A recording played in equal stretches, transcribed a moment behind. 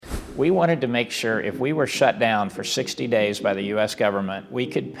We wanted to make sure if we were shut down for 60 days by the U.S. government, we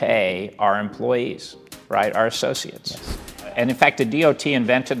could pay our employees, right, our associates. Yes. And in fact, the DOT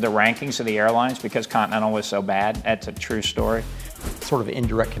invented the rankings of the airlines because Continental was so bad. That's a true story. Sort of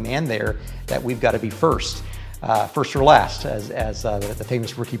indirect command there that we've got to be first. First or last, as the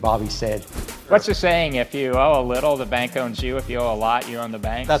famous Ricky Bobby said. What's the saying? If you owe a little, the bank owns you. If you owe a lot, you own the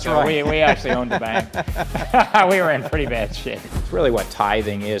bank. That's right. We actually owned the bank. We were in pretty bad shape. It's really what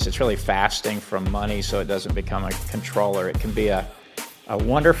tithing is. It's really fasting from money so it doesn't become a controller. It can be a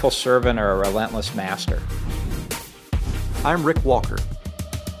wonderful servant or a relentless master. I'm Rick Walker.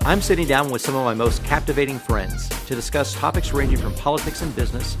 I'm sitting down with some of my most captivating friends to discuss topics ranging from politics and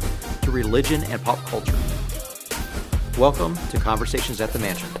business to religion and pop culture. Welcome to Conversations at the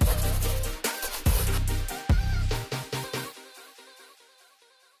Mansion.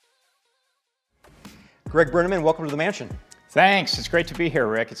 Greg Brenneman, welcome to the Mansion. Thanks. It's great to be here,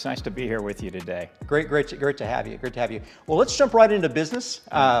 Rick. It's nice to be here with you today. Great to have you. Great to have you. Well, let's jump right into business.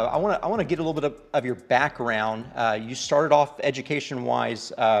 I want to get a little bit of your background. You started off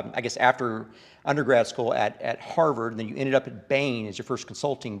education-wise, I guess after undergrad school at Harvard, and then you ended up at Bain as your first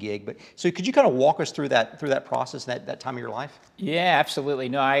consulting gig. But so could you kind of walk us through that process, that time of your life? Yeah, absolutely.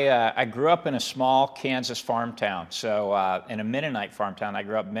 No, I grew up in a small Kansas farm town. So in a Mennonite farm town, I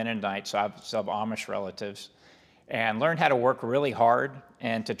grew up Mennonite, so I have some Amish relatives, and learned how to work really hard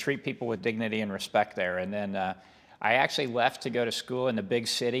and to treat people with dignity and respect there. And then I actually left to go to school in the big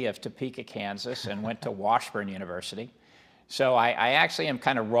city of Topeka, Kansas, and went to Washburn University. So I actually am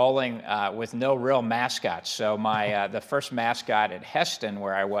kind of rolling with no real mascots. So the first mascot at Heston,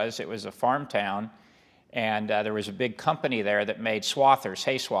 where I was, it was a farm town, and there was a big company there that made swathers,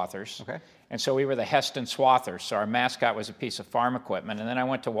 hay swathers. Okay. And so we were the Heston Swathers. So our mascot was a piece of farm equipment. And then I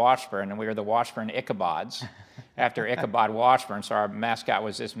went to Washburn, and we were the Washburn Ichabods after Ichabod Washburn. So our mascot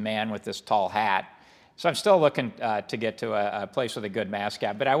was this man with this tall hat. So I'm still looking to get to a place with a good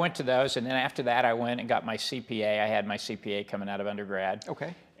mascot. But I went to those, and then after that, I went and got my CPA. I had my CPA coming out of undergrad.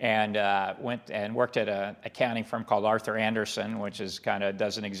 Okay. And went and worked at an accounting firm called Arthur Andersen, which is kind of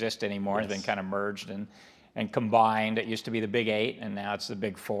doesn't exist anymore. Yes. It's been kind of merged and combined. It used to be the Big Eight, and now it's the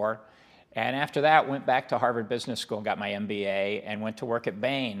Big Four. And after that, went back to Harvard Business School, got my MBA, and went to work at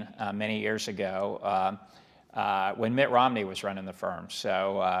Bain many years ago when Mitt Romney was running the firm.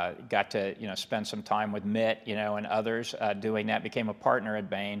 So got to spend some time with Mitt, and others doing that. Became a partner at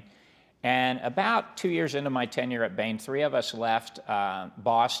Bain. And about 2 years into my tenure at Bain, three of us left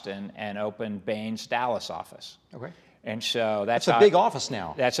Boston and opened Bain's Dallas office. Okay. And so that's a big office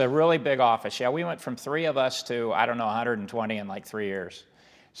now. That's a really big office. Yeah, we went from three of us to 120 in like 3 years.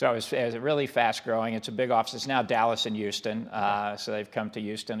 So it was really fast growing. It's a big office. It's now Dallas and Houston. So they've come to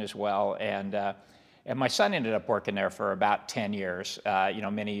Houston as well. And my son ended up working there for about 10 years,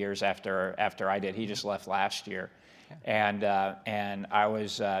 many years after I did. He just left last year. And I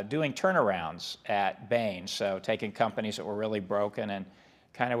was doing turnarounds at Bain, so taking companies that were really broken and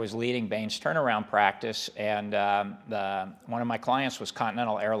kind of was leading Bain's turnaround practice. And one of my clients was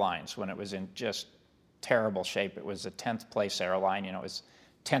Continental Airlines when it was in just terrible shape. It was a 10th place airline. It was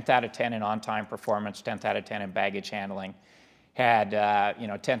 10th out of 10 in on-time performance, 10th out of 10 in baggage handling. Had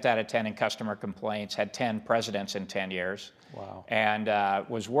 10th out of 10 in customer complaints, had 10 presidents in 10 years. Wow. And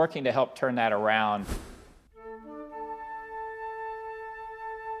was working to help turn that around.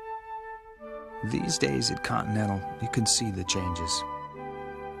 These days at Continental, you can see the changes.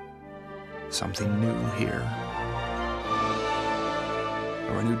 Something new here.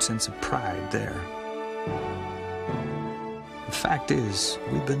 A renewed sense of pride there. The fact is,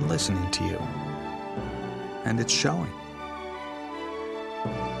 we've been listening to you. And it's showing.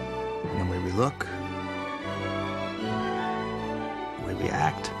 In the way we look, the way we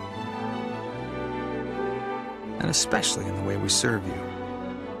act, and especially in the way we serve you.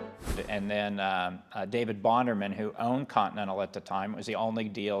 And then David Bonderman, who owned Continental at the time, it was the only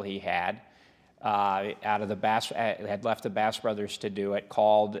deal he had out of the Bass, had left the Bass brothers to do it,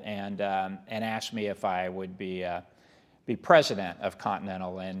 called and asked me if I would be president of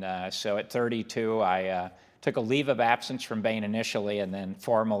Continental. And so at 32, I took a leave of absence from Bain initially and then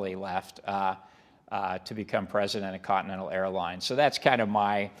formally left to become president of Continental Airlines. So that's kind of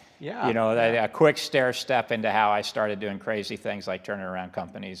my, a quick stair step into how I started doing crazy things like turning around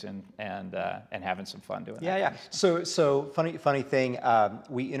companies and having some fun doing that. Yeah. So funny thing,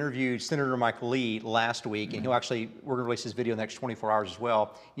 we interviewed Senator Mike Lee last week, and we're going to release his video in the next 24 hours as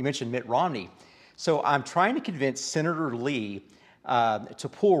well. You mentioned Mitt Romney. So I'm trying to convince Senator Lee to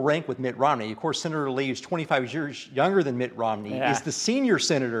pull rank with Mitt Romney. Of course, Senator Lee, who's 25 years younger than Mitt Romney, is the senior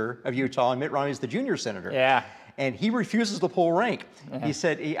senator of Utah, and Mitt Romney is the junior senator. Yeah. and he refuses to pull rank. He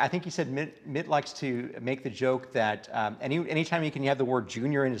said, I think he said Mitt likes to make the joke that anytime he can have the word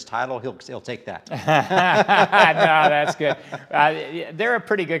junior in his title, he'll take that. No, that's good. They're a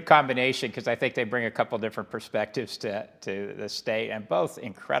pretty good combination because I think they bring a couple different perspectives to the state, and both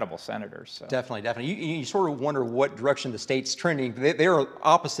incredible senators. So. Definitely. You sort of wonder what direction the state's trending. They're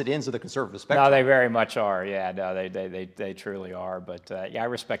opposite ends of the conservative spectrum. No, they very much are. Yeah, no, they truly are. But yeah, I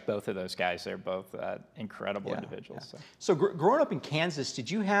respect both of those guys. They're both incredible individuals. Yeah. So growing up in Kansas, did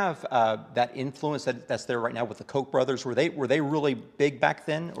you have that influence that's there right now with the Koch brothers? Were they really big back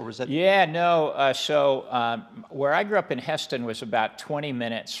then, or was that? Yeah, no. So where I grew up in Heston was about 20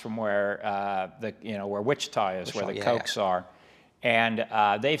 minutes from where where Wichita is, where the Kochs are. And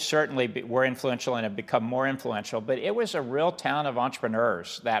they've certainly were influential and have become more influential, but it was a real town of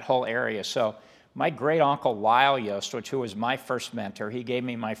entrepreneurs, that whole area. So my great uncle Lyle Yost, who was my first mentor, he gave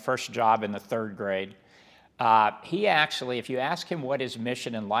me my first job in the 3rd grade. He actually, if you ask him what his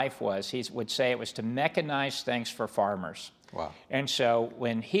mission in life was, he would say it was to mechanize things for farmers. Wow. And so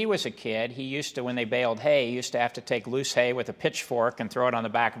when he was a kid, he used to, when they baled hay, he used to have to take loose hay with a pitchfork and throw it on the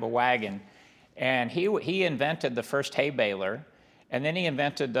back of a wagon. And he invented the first hay baler. And then he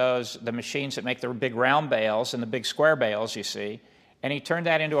invented the machines that make the big round bales and the big square bales, you see. And he turned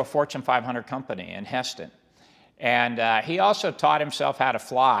that into a Fortune 500 company in Heston. And he also taught himself how to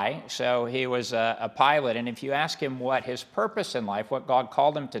fly. So he was a pilot. And if you ask him what his purpose in life, what God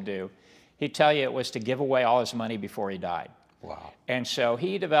called him to do, he'd tell you it was to give away all his money before he died. Wow. And so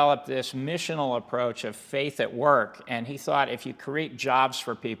he developed this missional approach of faith at work. And he thought if you create jobs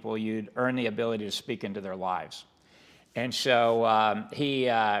for people, you'd earn the ability to speak into their lives. And so he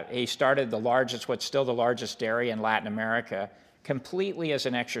started what's still the largest dairy in Latin America, completely as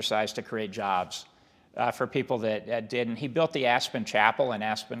an exercise to create jobs for people that didn't. He built the Aspen Chapel in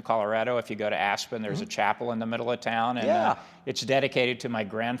Aspen, Colorado. If you go to Aspen, there's a chapel in the middle of town, and it's dedicated to my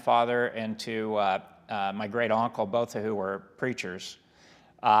grandfather and to my great uncle, both of who were preachers.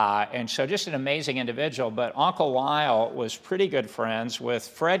 And so just an amazing individual. But Uncle Lyle was pretty good friends with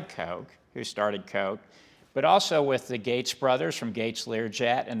Fred Koch, who started Koch, but also with the Gates brothers from Gates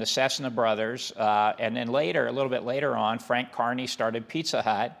Learjet and the Cessna brothers. And then later, a little bit later on, Frank Carney started Pizza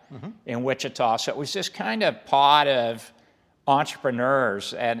Hut in Wichita. So it was this kind of pod of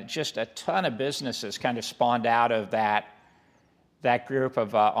entrepreneurs, and just a ton of businesses kind of spawned out of that group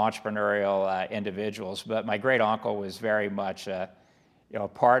of entrepreneurial individuals. But my great uncle was very much a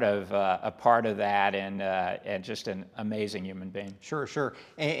part of that, and just an amazing human being. Sure.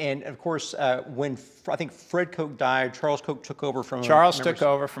 And of course, when I think Fred Koch died, Charles Koch took over from. Charles took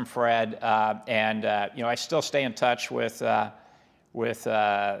over from Fred, and I still stay in touch with the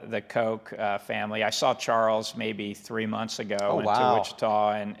Koch family. I saw Charles maybe 3 months ago. Went to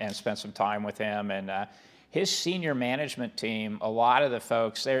Wichita and spent some time with him, and his senior management team. A lot of the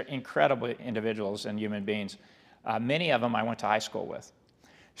folks, they're incredible individuals and human beings. Many of them I went to high school with.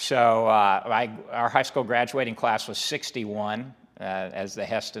 So our high school graduating class was 61 as the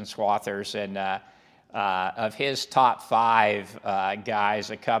Heston Swathers, and of his top 5 guys,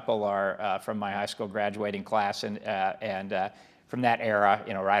 a couple are from my high school graduating class, and from that era,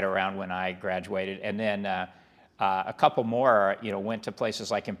 right around when I graduated, and then a couple more, went to places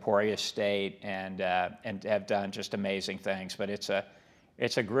like Emporia State and have done just amazing things. But it's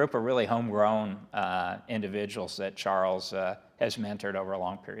a group of really homegrown individuals that Charles has mentored over a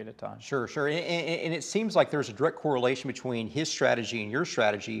long period of time. Sure. And it seems like there's a direct correlation between his strategy and your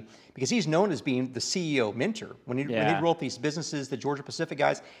strategy, because he's known as being the CEO mentor. When he wrote these businesses, the Georgia Pacific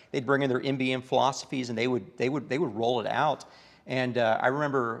guys, they'd bring in their MBM philosophies and they would roll it out. And I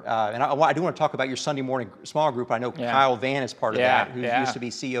remember, and I do want to talk about your Sunday morning small group. I know Kyle Van is part of that, who used to be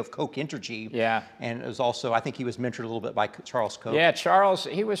CEO of Koch Energy. Yeah. And it was also, I think he was mentored a little bit by Charles Koch. Yeah, Charles,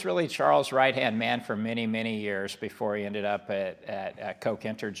 he was really Charles' right-hand man for many, many years before he ended up at Koch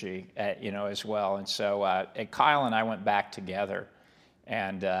Energy, as well. And so Kyle and I went back together.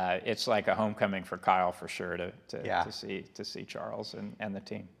 And it's like a homecoming for Kyle for sure to see Charles and the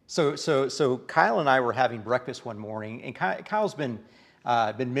team. So Kyle and I were having breakfast one morning, and Kyle's been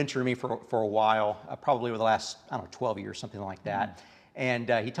mentoring me for a while, probably over the last 12 years, something like that. And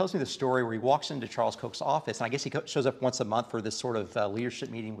he tells me the story where he walks into Charles Koch's office, and I guess he shows up once a month for this sort of leadership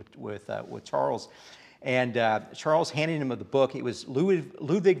meeting with Charles. And Charles handed him the book. It was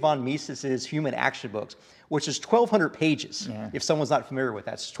Ludwig von Mises's Human Action Books, which is 1,200 pages, if someone's not familiar with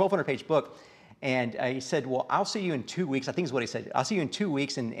that. It's a 1,200-page book. And he said, well, I'll see you in 2 weeks. I think is what he said. I'll see you in 2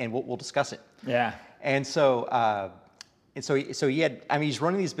 weeks, and we'll discuss it. Yeah. And so he had, he's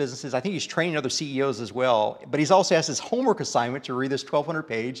running these businesses. I think he's training other CEOs as well. But he's also has his homework assignment to read this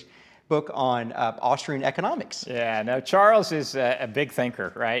 1,200-page book on Austrian economics. Yeah, no, Charles is a big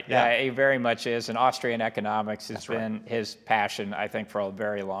thinker, right? Yeah. He very much is, and Austrian economics has That's been right. his passion, I think, for a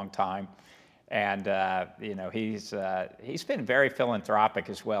very long time. And you know, he's been very philanthropic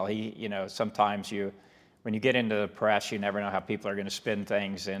as well. Sometimes when you get into the press, you never know how people are going to spin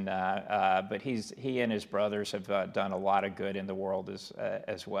things. And but he and his brothers have done a lot of good in the world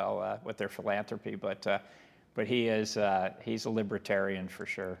as well with their philanthropy. But he's a libertarian for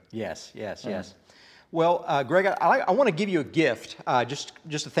sure. Yes, yes, yes. Well, Greg, I want to give you a gift just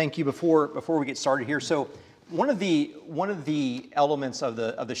to thank you before we get started here. So one of the elements of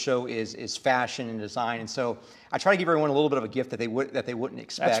the show is fashion and design, and so I try to give everyone a little bit of a gift that they wouldn't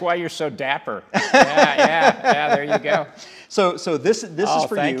expect. That's why you're so dapper. Yeah. There you go. So this is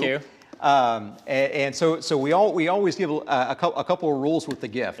for you. Thank you. And so we always give a couple of rules with the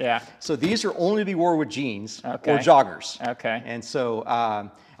gift. Yeah. So these are only to be worn with jeans or Okay. joggers. Okay. And so I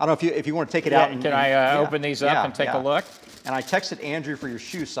don't know if you want to take it out. Can I open these up and take a look? And I texted Andrew for your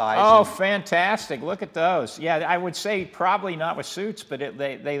shoe size. Oh, fantastic. Look at those. Yeah, I would say probably not with suits, but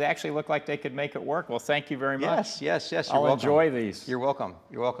they actually look like they could make it work. Well, thank you very much. Yes. You're I'll welcome. enjoy these. You're welcome.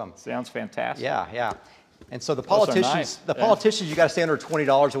 Sounds fantastic. Yeah. And so the Those are politicians, nice. you got to stay under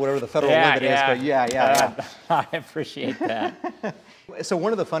 $20 or whatever the federal limit is. But yeah. I appreciate that. So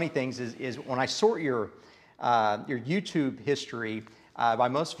one of the funny things is when I sort your YouTube history by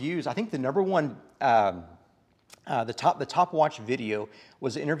most views, I think the number one, the top watched video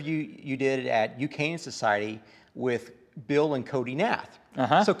was an interview you did at UK Society with Bill and Cody Nath.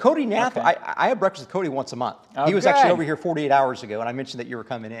 So Cody Nath, Okay. I have breakfast with Cody once a month. Oh, he was good. actually over here 48 hours ago, and I mentioned that you were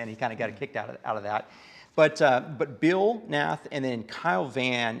coming in. He kind of got kicked out of that. But Bill Nath and then Kyle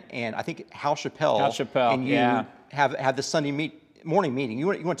Van and I think Hal Chappelle, and you have the Sunday morning meeting. You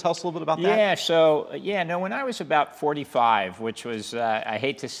want to tell us a little bit about that? Yeah, so, when I was about 45, which was, I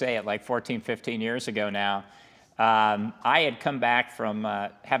hate to say it, like 14, 15 years ago now, I had come back from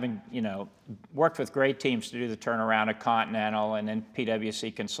having, worked with great teams to do the turnaround at Continental and then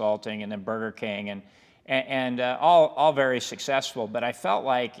PwC Consulting and then Burger King and all very successful. But I felt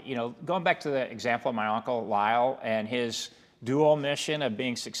like, going back to the example of my uncle Lyle and his dual mission of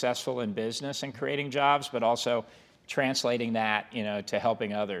being successful in business and creating jobs, but also translating that, to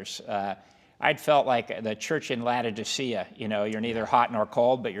helping others. I'd felt like the church in Laodicea, you're neither hot nor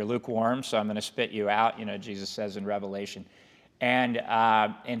cold, but you're lukewarm, so I'm going to spit you out, Jesus says in Revelation.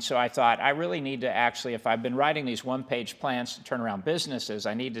 And so I thought, I really need to actually, if I've been writing these one-page plans to turn around businesses,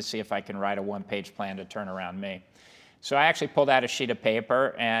 I need to see if I can write a one-page plan to turn around me. So I actually pulled out a sheet of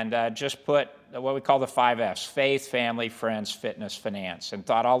paper and just put what we call the 5 F's, faith, family, friends, fitness, finance, and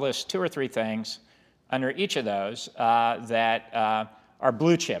thought I'll list 2 or 3 things under each of those that are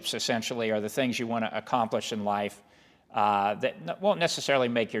blue chips, essentially, are the things you want to accomplish in life that won't necessarily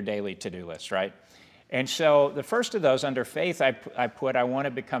make your daily to-do list, right? And so the first of those, under faith, I put, I want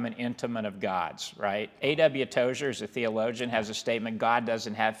to become an intimate of God's, right? A.W. Tozer, is a theologian, has a statement, God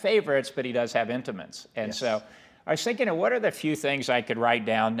doesn't have favorites, but he does have intimates. And so I was thinking, what are the few things I could write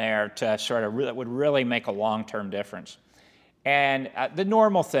down there to sort of that would really make a long-term difference? And the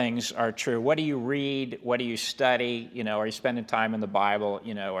normal things are true. What do you read? What do you study? Are you spending time in the Bible?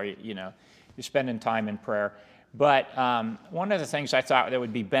 You're spending time in prayer. But one of the things I thought that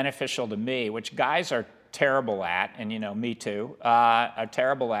would be beneficial to me, which guys are terrible at, and me too, are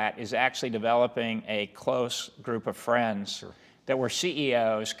terrible at, is actually developing a close group of friends that were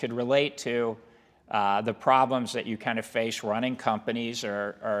CEOs, could relate to the problems that you kind of face running companies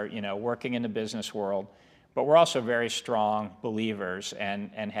or working in the business world. But we're also very strong believers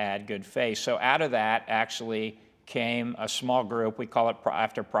and had good faith. So out of that actually came a small group. We call it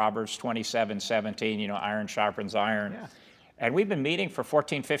after Proverbs 27:17, iron sharpens iron. Yeah. And we've been meeting for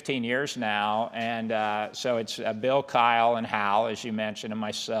 14, 15 years now. And so it's Bill, Kyle, and Hal, as you mentioned, and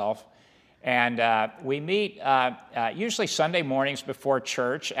myself. And we meet usually Sunday mornings before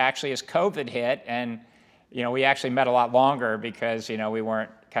church. Actually, as COVID hit, and we actually met a lot longer because we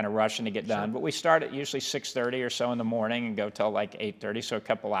weren't kind of rushing to get done. But we start at usually 6:30 or so in the morning and go till like 8:30, so a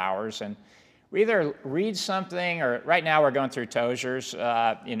couple hours. And we either read something, or right now we're going through Tozer's,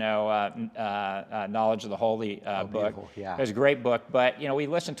 Knowledge of the Holy book. Yeah. It's a great book. But we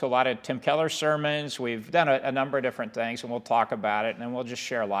listen to a lot of Tim Keller's sermons. We've done a number of different things, and we'll talk about it, and then we'll just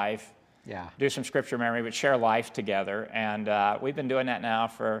share life. Yeah. Do some scripture memory, but share life together. And we've been doing that now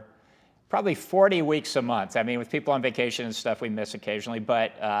for probably 40 weeks a month. I mean, with people on vacation and stuff, we miss occasionally,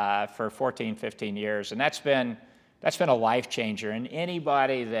 but for 14, 15 years. And that's been a life changer. And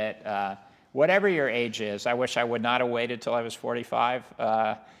anybody that, whatever your age is, I wish I would not have waited till I was 45.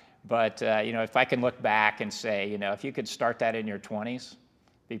 But if I can look back and say, if you could start that in your 20s,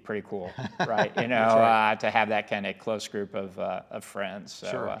 be pretty cool, right? You know, right. to have that kind of close group of friends.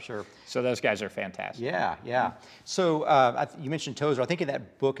 So, Sure. So those guys are fantastic. Yeah. So you mentioned Tozer. I think in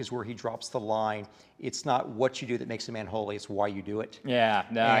that book is where he drops the line, it's not what you do that makes a man holy, it's why you do it. Yeah,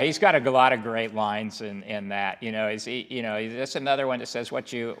 no, And he's got a lot of great lines in that. You know, that's another one that says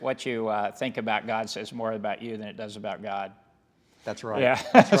what you think about God says more about you than it does about God. that's right. Yeah,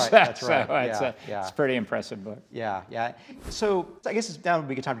 That's right. That's right. So Yeah. it's a pretty impressive book. Yeah. So I guess now would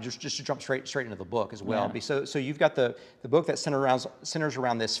be a good time to just to jump straight into the book as well. Yeah. So you've got the book that centers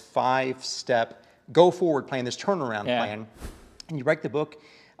around this 5-step go forward plan, this turnaround plan, and you break the book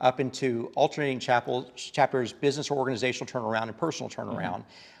up into alternating chapters: business or organizational turnaround and personal turnaround.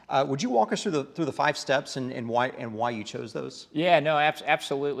 Would you walk us through the 5 steps and why you chose those? Yeah, no,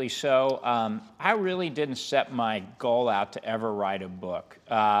 absolutely. So I really didn't set my goal out to ever write a book.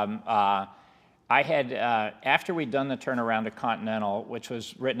 I had after we'd done the turnaround to Continental, which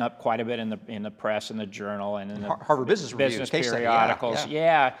was written up quite a bit in the press and the journal and in the Harvard Business Review, business case study, periodicals.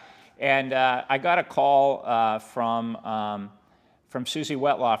 yeah. And I got a call from Susie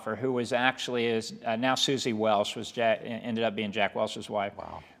Wetlaufer, who was actually now Susie Welsh, ended up being Jack Welch's wife.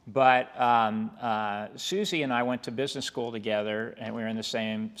 Wow. But Susie and I went to business school together, and we were in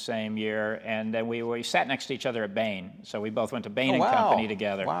the same year. And then we sat next to each other at Bain. So we both went to Bain and Company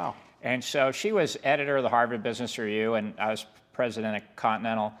together. Wow. And so she was editor of the Harvard Business Review, and I was president of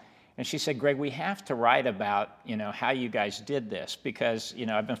Continental. And she said, Greg, we have to write about how you guys did this, because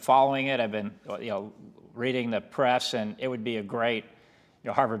I've been following it. I've been reading the press, and it would be a great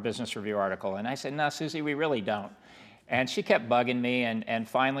Harvard Business Review article. And I said, no, Susie, we really don't. And she kept bugging me, and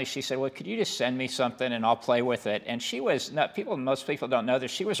finally she said, well, could you just send me something and I'll play with it? And she was, most people don't know this,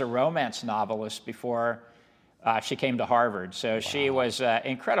 she was a romance novelist before she came to Harvard. So she was an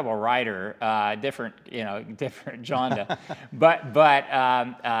incredible writer, different genre.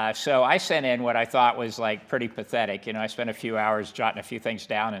 So I sent in what I thought was like pretty pathetic. I spent a few hours jotting a few things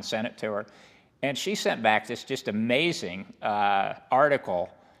down and sent it to her. And she sent back this just amazing article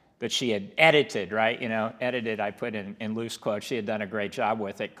that she had edited, right? Edited, I put in loose quotes. She had done a great job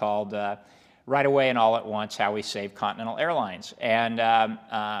with it, called Right Away and All at Once, How We Saved Continental Airlines. And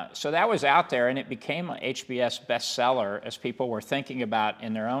so that was out there, and it became an HBS bestseller as people were thinking about,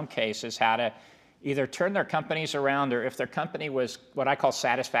 in their own cases, how to either turn their companies around, or if their company was what I call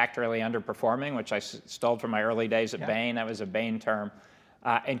satisfactorily underperforming, which I stole from my early days at Bain. That was a Bain term.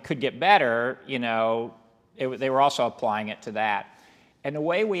 And could get better, they were also applying it to that. And the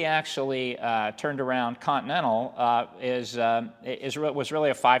way we actually turned around Continental was really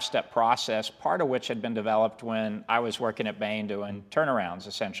a 5-step process, part of which had been developed when I was working at Bain doing turnarounds,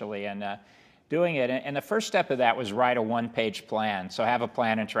 essentially, and doing it. And the first step of that was write a 1-page plan. So have a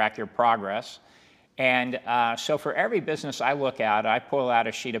plan and track your progress. And so for every business I look at, I pull out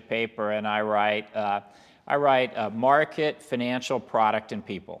a sheet of paper and I write market, financial, product, and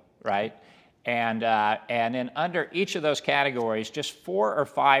people, right? And then under each of those categories, just 4 or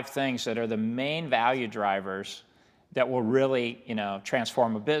 5 things that are the main value drivers that will really,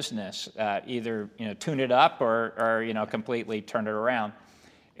 transform a business, either, tune it up or completely turn it around.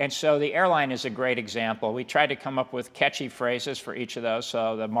 And so the airline is a great example. We tried to come up with catchy phrases for each of those.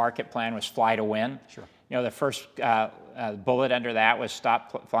 So the market plan was fly to win. Sure. The first bullet under that was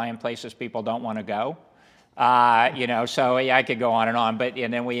stop flying places people don't want to go. So I could go on,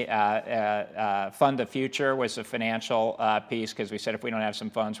 and then we fund the future was the financial piece, because we said if we don't have some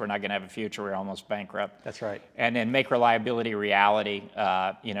funds, we're not going to have a future. We're almost bankrupt. That's right. And then make reliability reality,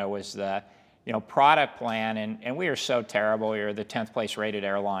 was the product plan, and we are so terrible. We were the 10th place rated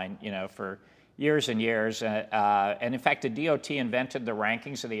airline, for years and years. And in fact, the DOT invented the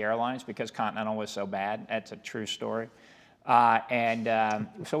rankings of the airlines because Continental was so bad. That's a true story.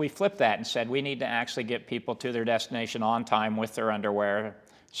 So we flipped that and said we need to actually get people to their destination on time with their underwear,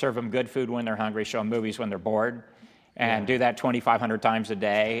 serve them good food when they're hungry, show them movies when they're bored, and do that 2,500 times a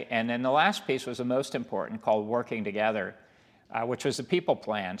day. And then the last piece was the most important, called working together, which was the people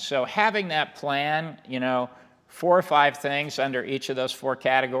plan. So having that plan, 4 or 5 things under each of those 4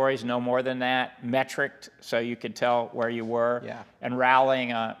 categories, no more than that, metriced so you could tell where you were, and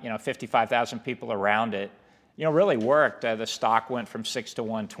rallying 55,000 people around it. Really worked. The stock went from 6 to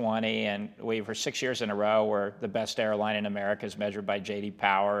 120, and we, for 6 years in a row, were the best airline in America as measured by J.D.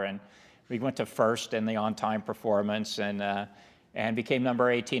 Power, and we went to first in the on-time performance, and became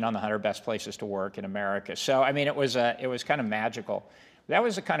number 18 on the 100 best places to work in America. So, it was kind of magical. That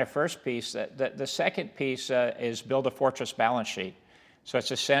was the kind of first piece. The second piece is build a fortress balance sheet. So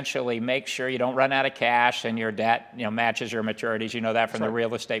it's essentially make sure you don't run out of cash and your debt, matches your maturities. You know that from the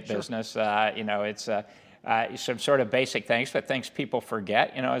real estate business. some sort of basic things, but things people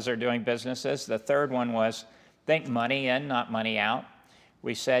forget, as they're doing businesses. The third one was think money in, not money out.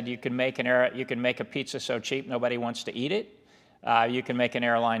 We said you can make a pizza so cheap nobody wants to eat it. You can make an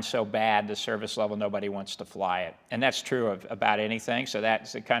airline so bad, the service level, nobody wants to fly it. And that's true of about anything. So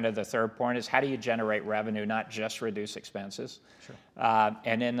that's kind of the third point is how do you generate revenue, not just reduce expenses? Sure.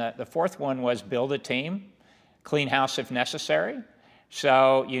 And then the fourth one was build a team, clean house if necessary.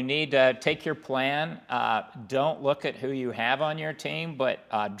 So you need to take your plan. Don't look at who you have on your team, but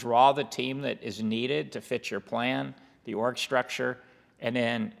draw the team that is needed to fit your plan, the org structure, and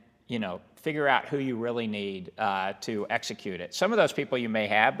then, figure out who you really need to execute it. Some of those people you may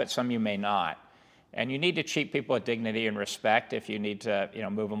have, but some you may not. And you need to treat people with dignity and respect if you need to,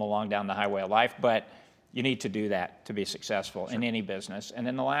 move them along down the highway of life. But you need to do that to be successful in any business. And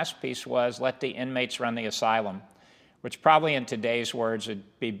then the last piece was let the inmates run the asylum, which probably in today's words would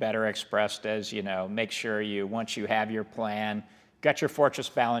be better expressed as, make sure once you have your plan, got your fortress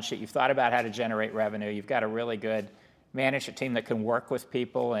balance sheet, you've thought about how to generate revenue, you've got a really good management team that can work with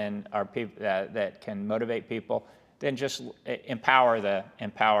people and that can motivate people, then just empower the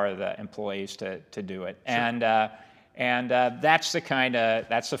employees to do it. Sure. And that's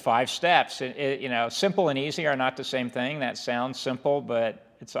the 5 steps. Simple and easy are not the same thing. That sounds simple, but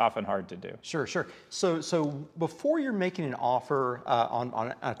it's often hard to do. Sure. So before you're making an offer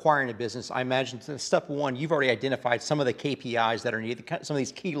on acquiring a business, I imagine step one, you've already identified some of the KPIs that are needed, some of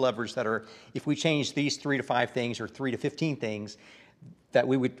these key levers that are, if we change these 3 to 5 things or 3 to 15 things, that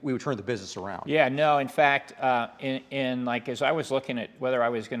we would turn the business around. Yeah, no, in fact, as I was looking at whether I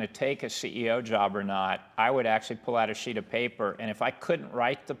was going to take a CEO job or not, I would actually pull out a sheet of paper, and if I couldn't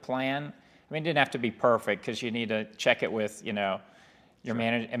write the plan, it didn't have to be perfect because you need to check it with, your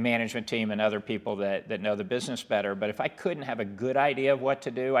management team and other people that know the business better. But if I couldn't have a good idea of what to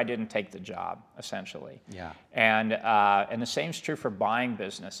do, I didn't take the job, essentially. Yeah. And the same is true for buying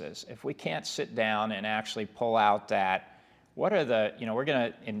businesses. If we can't sit down and actually pull out that, what are the, we're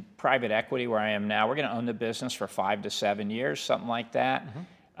going to, in private equity where I am now, we're going to own the business for 5 to 7 years, something like that.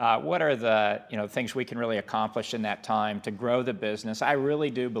 Mm-hmm. What are the things we can really accomplish in that time to grow the business? I really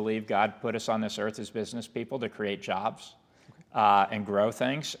do believe God put us on this earth as business people to create jobs. And grow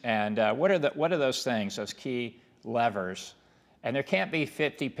things. And what are those things, those key levers? And there can't be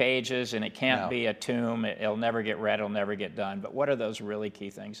 50 pages, and it can't be a tomb. It'll never get read. It'll never get done. But what are those really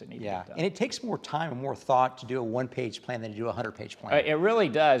key things that need to get done? And it takes more time and more thought to do a 1-page plan than to do a 100-page plan. It really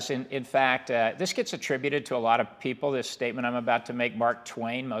does. In fact, this gets attributed to a lot of people, this statement I'm about to make, Mark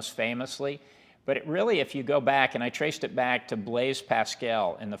Twain most famously. But it really, if you go back, and I traced it back to Blaise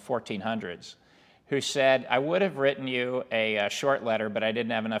Pascal in the 1400s, who said, I would have written you a short letter, but I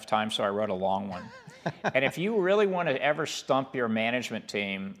didn't have enough time, so I wrote a long one. And if you really want to ever stump your management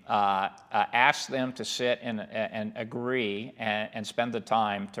team, ask them to sit and agree and spend the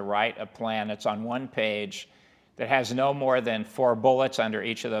time to write a plan that's on 1 page that has no more than 4 bullets under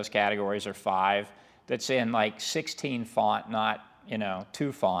each of those categories or 5, that's in like 16 font, not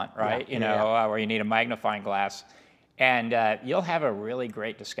 2 font, right? Where you need a magnifying glass. And you'll have a really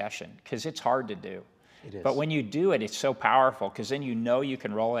great discussion because it's hard to do. It is. But when you do it, it's so powerful because then you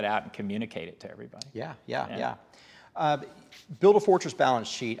can roll it out and communicate it to everybody. Yeah. Build a fortress balance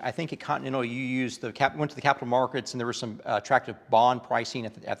sheet. I think at Continental you went to the capital markets and there was some attractive bond pricing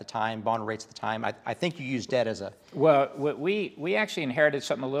at the time, bond rates at the time. I think you used debt as a... Well, we actually inherited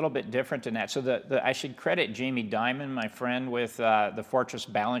something a little bit different than that. So I should credit Jamie Dimon, my friend, with the fortress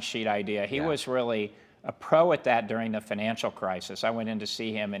balance sheet idea. He was really a pro at that during the financial crisis. I went in to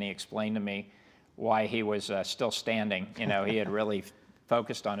see him and he explained to me why he was still standing. He had really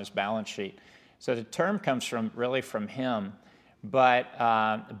focused on his balance sheet. So the term comes from him. But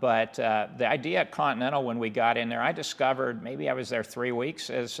the idea at Continental when we got in there, I discovered, maybe I was there 3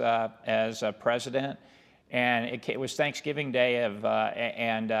 weeks as a president, and it was Thanksgiving Day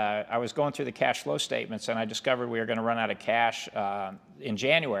and I was going through the cash flow statements and I discovered we were going to run out of cash in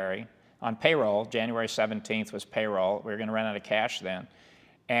January. On payroll, January 17th was payroll. We were going to run out of cash then.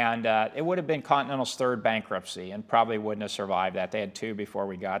 And it would have been Continental's 3rd bankruptcy and probably wouldn't have survived that. They had 2 before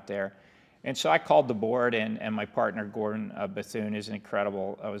we got there. And so I called the board and my partner, Gordon Bethune, was an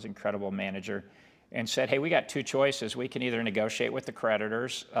incredible manager, and said, hey, we got 2 choices. We can either negotiate with the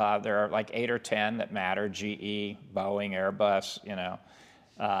creditors. There are like 8 or 10 that matter, GE, Boeing, Airbus,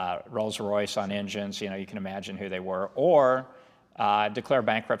 Rolls-Royce on engines. You can imagine who they were. Or declare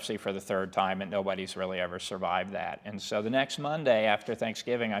bankruptcy for the 3rd time, and nobody's really ever survived that. And so the next Monday after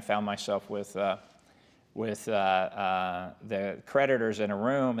Thanksgiving, I found myself with the creditors in a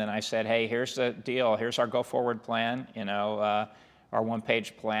room, and I said, hey, here's the deal. Here's our go-forward plan. our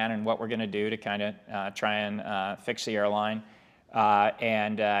one-page plan and what we're going to do to kind of try and fix the airline.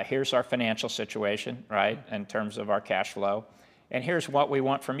 Here's our financial situation, right, in terms of our cash flow. And here's what we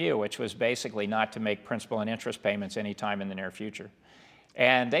want from you, which was basically not to make principal and interest payments anytime in the near future.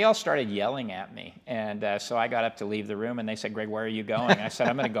 And they all started yelling at me. And so I got up to leave the room, and they said, Greg, where are you going? I said,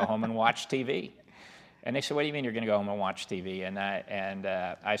 I'm going to go home and watch TV. And they said, what do you mean you're going to go home and watch TV? And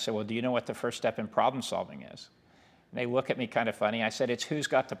I said, well, do you know what the first step in problem solving is? And they look at me kind of funny. I said, it's who's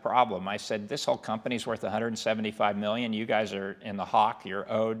got the problem. I said, this whole company's worth $175 million. You guys are in the hawk. You're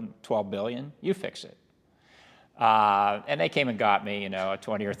owed $12 billion. You fix it. And they came and got me,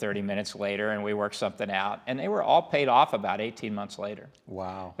 20 or 30 minutes later, and we worked something out. And they were all paid off about 18 months later.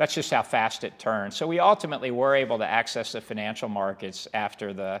 Wow. That's just how fast it turned. So we ultimately were able to access the financial markets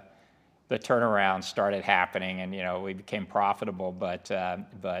after the turnaround started happening, and we became profitable, but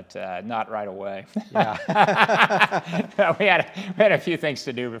not right away. Yeah. we had a few things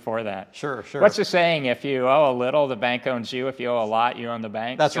to do before that. Sure. What's the saying? If you owe a little, the bank owns you. If you owe a lot, you own the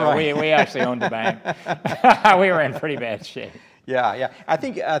bank. That's right. We actually owned the bank. We were in pretty bad shape. Yeah. I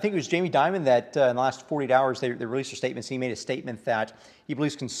think it was Jamie Dimon that in the last 48 hours they released their statements. He made a statement that he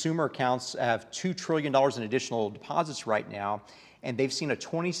believes consumer accounts have $2 trillion in additional deposits right now, and they've seen a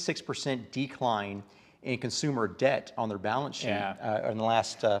 26% decline in consumer debt on their balance sheet in the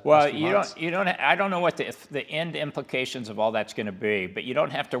last well, months. I don't know what the end implications of all that's going to be, but you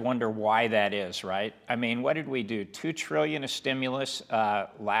don't have to wonder why that is, right? I mean, what did we do? $2 trillion of stimulus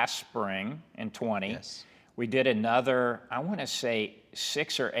last spring in 20. Yes. We did another, I want to say,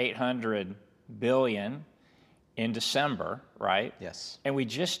 600 or 800 billion in December, right? Yes. And we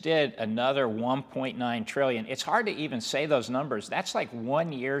just did another 1.9 trillion. It's hard to even say those numbers. That's like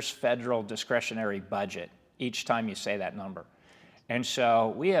 1 year's federal discretionary budget each time you say that number. And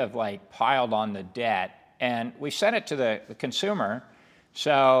so we have piled on the debt, and we sent it to the consumer.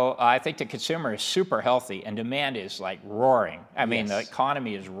 So I think the consumer is super healthy, and demand is roaring. I mean, the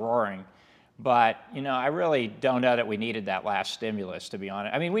economy is roaring. But, I really don't know that we needed that last stimulus, to be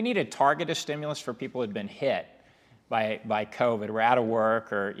honest. I mean, we needed targeted stimulus for people who had been hit by COVID, were out of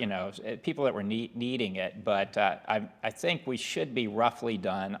work, or, people that were needing it. But I think we should be roughly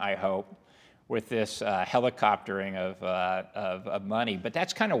done, I hope, with this helicoptering of money. But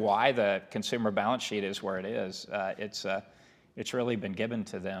that's kind of why the consumer balance sheet is where it is. It's really been given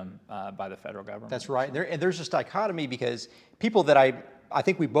to them by the federal government. That's right. There's this dichotomy because people that I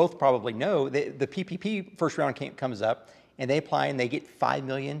think we both probably know, the PPP first round comes up, and they apply and they get $5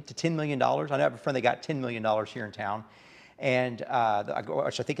 million to $10 million. I know I have a friend that got $10 million here in town, and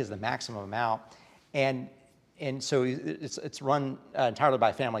which I think is the maximum amount. And so it's run entirely by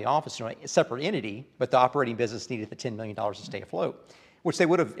a family office, a separate entity, but the operating business needed the $10 million to stay afloat, which they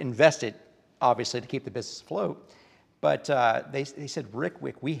would have invested, obviously, to keep the business afloat. But they said, Rick,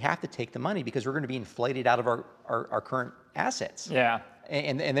 we have to take the money because we're going to be inflated out of our current assets. Yeah.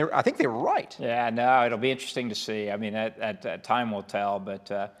 And I think they were right. Yeah, no, it'll be interesting to see. I mean, that time will tell,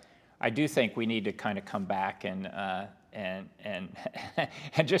 but I do think we need to kind of come back and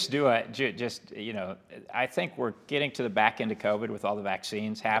just do I think we're getting to the back end of COVID with all the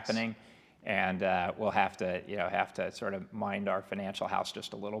vaccines happening, and we'll have to sort of mind our financial house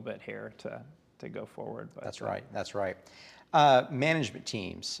just a little bit here to go forward. But, That's right. Management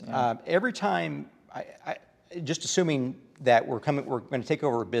teams. Yeah. Every time, just assuming that we're going to take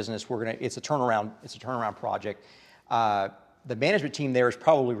over a business, it's a turnaround project. The management team there is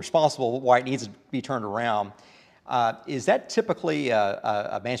probably responsible why it needs to be turned around. Is that typically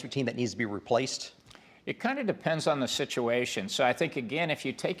a management team that needs to be replaced? It kind of depends on the situation. So I think, again, if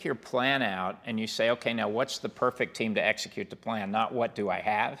you take your plan out and you say, okay, now what's the perfect team to execute the plan, not what do I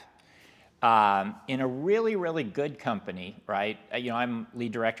have? In a really, really good company, right? I'm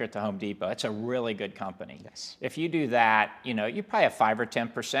lead director at the Home Depot. It's a really good company. Yes. If you do that, you probably have 5 or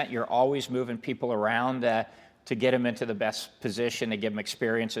 10%. You're always moving people around to get them into the best position, to give them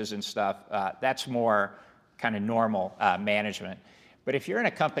experiences and stuff. That's more kind of normal management. But if you're in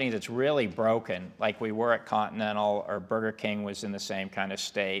a company that's really broken, like we were at Continental, or Burger King was in the same kind of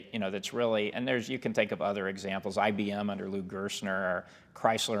state, that's really, and you can think of other examples, IBM under Lou Gerstner, or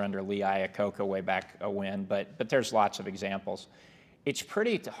Chrysler under Lee Iacocca way back when, but there's lots of examples. It's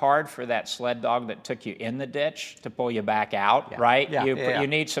pretty hard for that sled dog that took you in the ditch to pull you back out, right? You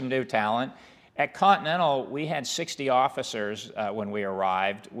need some new talent. At Continental, we had 60 officers when we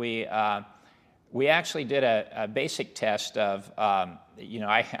arrived. we actually did a basic test of, you know,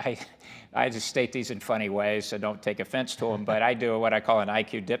 I just state these in funny ways, so don't take offense to them, but I do what I call an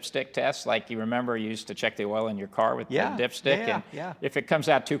IQ dipstick test. Like, you remember you used to check the oil in your car with the dipstick? Yeah. If it comes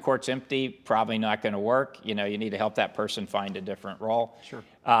out 2 quarts empty, probably not going to work. You know, you need to help that person find a different role. Sure.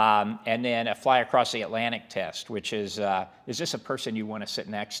 And then a fly across the Atlantic test, which is this a person you want to sit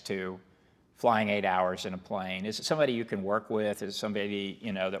next to flying 8 hours in a plane? Is it somebody you can work with? Is it somebody,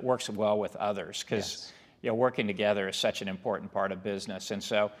 you know, that works well with others? Because you know, working together is such an important part of business. And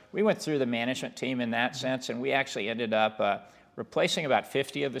so we went through the management team in that sense, and we actually ended up replacing about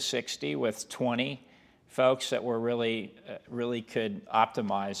 50 of the 60 with 20 folks that were really could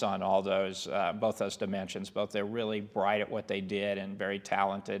optimize on all those, both those dimensions. Both they're really bright at what they did and very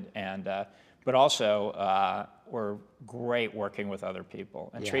talented, and but also were great working with other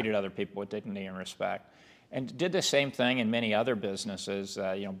people and treated other people with dignity and respect. And did the same thing in many other businesses,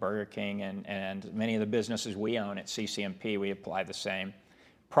 you know, Burger King and many of the businesses we own at CCMP, we apply the same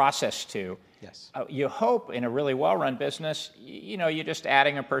process to. Yes. You hope in a really well-run business, you know, you're just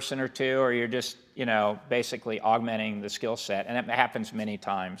adding a person or two, or you're just, you know, basically augmenting the skill set, and that happens many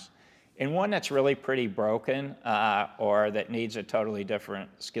times. In one that's really pretty broken or that needs a totally different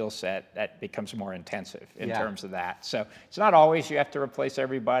skill set, that becomes more intensive in terms of that. So it's not always you have to replace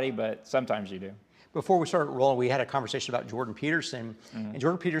everybody, but sometimes you do. Before we started rolling, we had a conversation about Jordan Peterson, and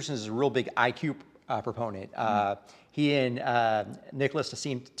Jordan Peterson is a real big IQ proponent. He and Nicholas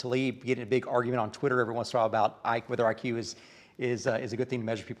Nassim Taleb get in a big argument on Twitter every once in a while about whether IQ is a good thing to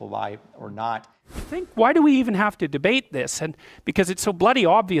measure people by or not. I think, why do we even have to debate this? And because it's so bloody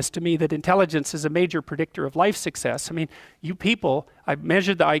obvious to me that intelligence is a major predictor of life success. I mean, you people, I've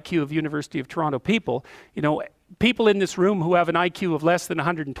measured the IQ of University of Toronto people. You know, people in this room who have an IQ of less than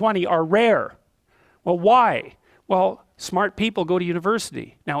 120 are rare. Well, why? Well, smart people go to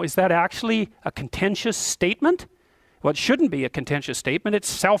university. Now, is that actually a contentious statement? Well, it shouldn't be a contentious statement. It's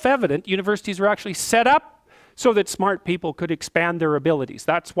self-evident. Universities were actually set up so that smart people could expand their abilities.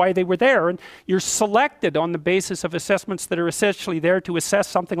 That's why they were there. And you're selected on the basis of assessments that are essentially there to assess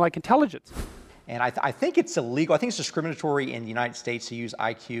something like intelligence. And I think it's illegal. I think it's discriminatory in the United States to use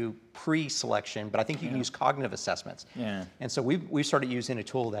IQ pre-selection, but I think you can use cognitive assessments. And so we've started using a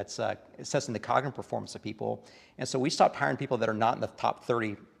tool that's assessing the cognitive performance of people. And so we stopped hiring people that are not in the top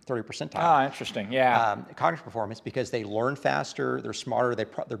 30 percentile. Ah, interesting. Yeah. Cognitive performance, because they learn faster, they're smarter,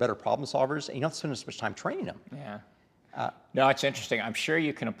 they're better problem solvers, and you don't spend as much time training them. Yeah. No, it's interesting. I'm sure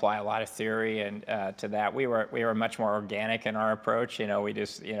you can apply a lot of theory and to that. We were much more organic in our approach. You know, we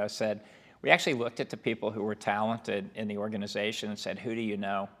just said. We actually looked at the people who were talented in the organization and said, who do you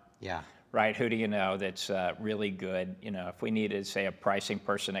know? Yeah. Right, who do you know that's really good? You know, if we needed, say, a pricing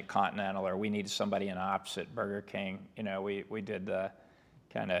person at Continental, or we needed somebody in ops at Burger King, you know, we did the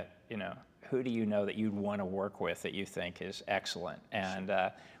kind of, you know, who do you know that you'd want to work with that you think is excellent? And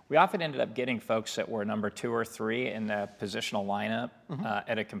we often ended up getting folks that were number 2 or 3 in the positional lineup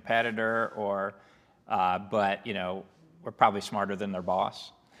at a competitor, or, but, you know, we're probably smarter than their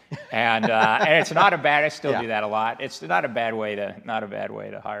boss. And it's not a bad. I still do that a lot. It's not a bad way to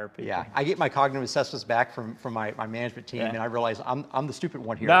hire people. Yeah, I get my cognitive assessments back from my management team, and I realize I'm the stupid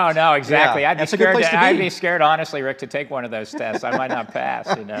one here. No, exactly. Yeah, I'd be scared, honestly, Rick, to take one of those tests. I might not pass.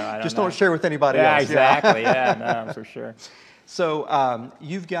 You know, don't share with anybody else. Yeah, exactly. Yeah, no, for sure. So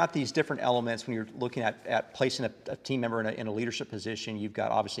you've got these different elements when you're looking at placing a team member in a leadership position. You've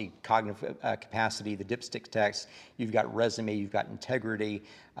got obviously cognitive capacity, the dipstick text. You've got resume. You've got integrity.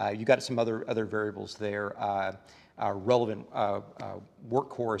 You've got some other variables there. Relevant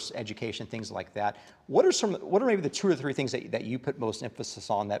workforce, education, things like that. What are maybe the 2 or 3 things that you put most emphasis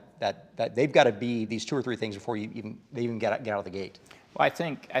on that they've got to be these 2 or 3 things before they even get out of the gate? Well,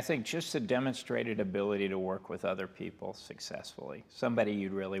 I think just the demonstrated ability to work with other people successfully, somebody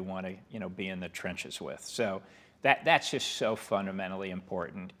you'd really want to be in the trenches with. So that's just so fundamentally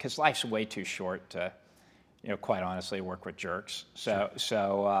important, because life's way too short to, quite honestly, work with jerks.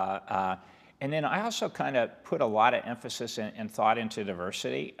 And then I also kind of put a lot of emphasis and thought into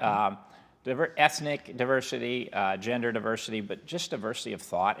diversity, ethnic diversity, gender diversity, but just diversity of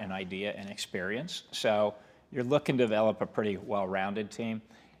thought and idea and experience. So you're looking to develop a pretty well-rounded team.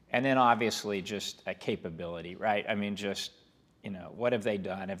 And then obviously just a capability, right? I mean, just, what have they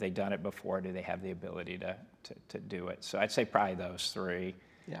done? Have they done it before? Do they have the ability to do it? So I'd say probably those 3.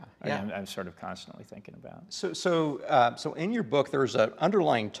 Yeah. I'm sort of constantly thinking about. So in your book, there's an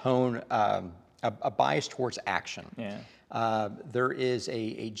underlying tone, a bias towards action. Yeah. There is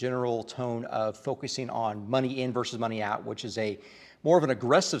a general tone of focusing on money in versus money out, which is a more of an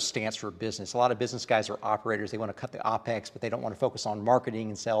aggressive stance for business. A lot of business guys are operators. They want to cut the OpEx, but they don't want to focus on marketing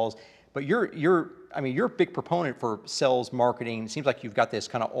and sales. But you're a big proponent for sales, marketing. It seems like you've got this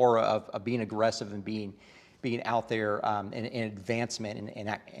kind of aura of being aggressive and being out there in advancement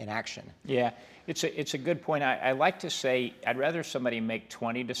and action. Yeah, it's a good point. I like to say I'd rather somebody make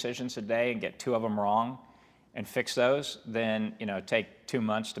 20 decisions a day and get 2 of them wrong and fix those than take 2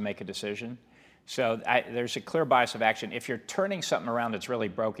 months to make a decision. So there's a clear bias of action. If you're turning something around that's really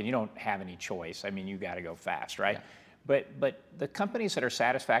broken, you don't have any choice. I mean, you got to go fast, right? Yeah. But the companies that are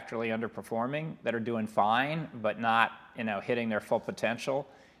satisfactorily underperforming, that are doing fine but not hitting their full potential,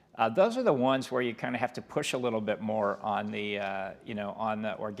 those are the ones where you kind of have to push a little bit more on the on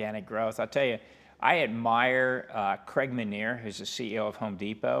the organic growth. I'll tell you, I admire Craig Menear, who's the CEO of Home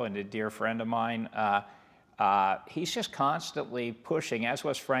Depot and a dear friend of mine. He's just constantly pushing, as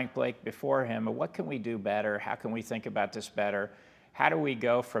was Frank Blake before him. What can we do better? How can we think about this better? How do we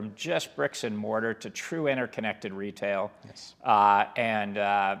go from just bricks and mortar to true interconnected retail? Yes.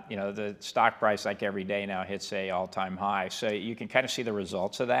 The stock price, like every day now, hits a all-time high. So you can kind of see the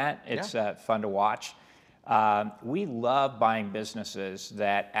results of that. It's fun to watch. We love buying businesses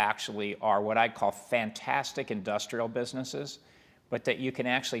that actually are what I call fantastic industrial businesses, but that you can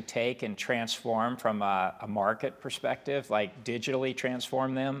actually take and transform from a market perspective, like digitally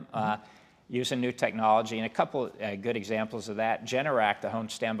transform them. Using new technology. And a couple good examples of that. Generac, the home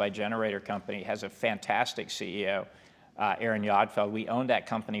standby generator company, has a fantastic CEO, Aaron Yodfeld. We owned that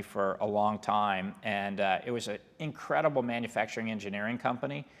company for a long time, and it was an incredible manufacturing engineering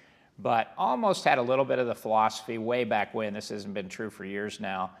company, but almost had a little bit of the philosophy way back when, this hasn't been true for years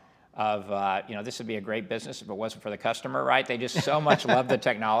now, of, this would be a great business if it wasn't for the customer, right? They just so much love the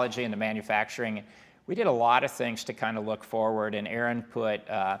technology and the manufacturing. We did a lot of things to kind of look forward, and Aaron put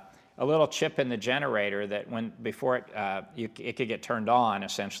a little chip in the generator that before it could get turned on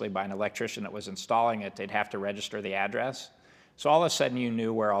essentially by an electrician that was installing it, they'd have to register the address. So all of a sudden you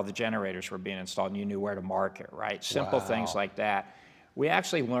knew where all the generators were being installed and you knew where to mark it, right? Simple things like that. We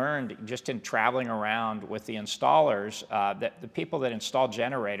actually learned just in traveling around with the installers that the people that install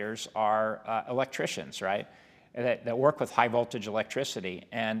generators are electricians, right? That work with high voltage electricity.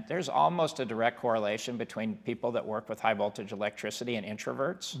 And there's almost a direct correlation between people that work with high voltage electricity and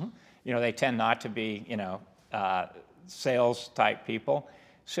introverts. They tend not to be, sales type people.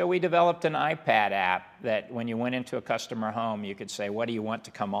 So we developed an iPad app that when you went into a customer home, you could say, what do you want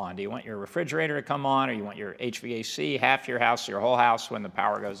to come on? Do you want your refrigerator to come on, or you want your HVAC, half your house, your whole house when the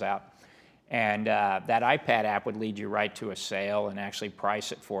power goes out? And that iPad app would lead you right to a sale and actually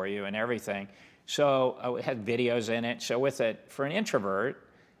price it for you and everything. So it had videos in it. So with it, for an introvert,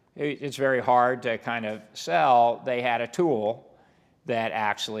 it's very hard to kind of sell. They had a tool that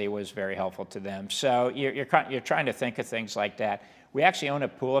actually was very helpful to them. So you're trying to think of things like that. We actually own a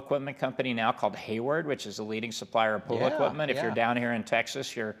pool equipment company now called Hayward, which is a leading supplier of pool equipment. If you're down here in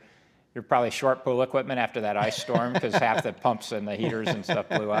Texas, you're probably short pool equipment after that ice storm because half the pumps and the heaters and stuff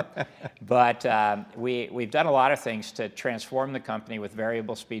blew up. But we've done a lot of things to transform the company with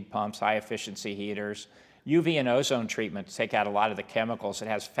variable speed pumps, high efficiency heaters, UV and ozone treatment to take out a lot of the chemicals. It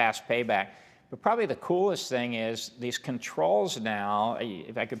has fast payback. But probably the coolest thing is these controls now.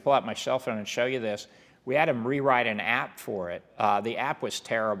 If I could pull out my cell phone and show you this, we had them rewrite an app for it. The app was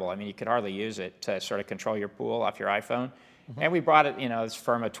terrible. I mean, you could hardly use it to sort of control your pool off your iPhone. And we brought it, this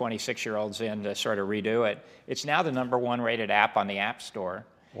firm of 26-year-olds in to sort of redo it. It's now the #1 rated app on the App Store.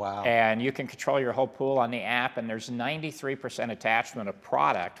 Wow. And you can control your whole pool on the app, and there's 93% attachment of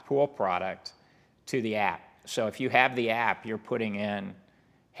pool product, to the app. So if you have the app, you're putting in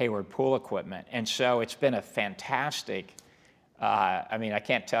Hayward pool equipment. And so it's been a fantastic, I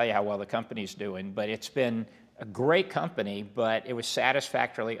can't tell you how well the company's doing, but it's been a great company, but it was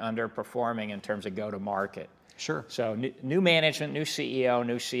satisfactorily underperforming in terms of go-to-market. Sure. So new management, new CEO,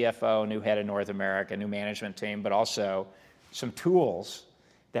 new CFO, new head of North America, new management team, but also some tools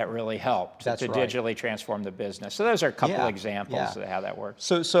that really helped to digitally transform the business. So those are a couple examples of how that works.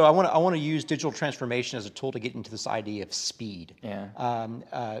 So I want to use digital transformation as a tool to get into this idea of speed. Yeah.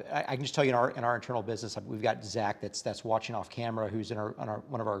 I can just tell you in our internal business, we've got Zach that's watching off camera, who's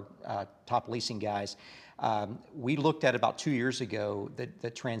one of our top leasing guys. We looked at about 2 years ago the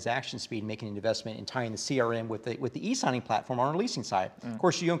transaction speed, making an investment in tying the CRM with the e-signing platform on our leasing side. Of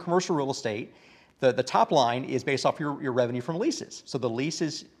course, you own commercial real estate. The top line is based off your revenue from leases. So the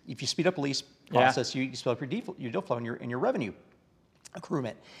leases, if you speed up the lease process, you speed up your deal flow and your revenue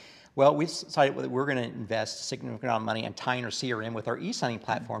accruement. Well, we decided that we're going to invest a significant amount of money in tying our CRM with our e-signing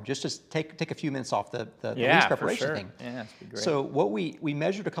platform, just to take a few minutes off the lease preparation for sure. thing. Yeah, that'd be great. So what we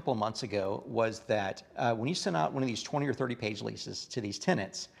measured a couple of months ago was that when you send out one of these 20 or 30 page leases to these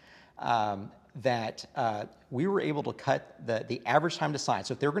tenants, we were able to cut the average time to sign.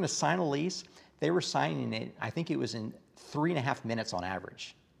 So if they were going to sign a lease, they were signing it, I think it was in 3.5 minutes on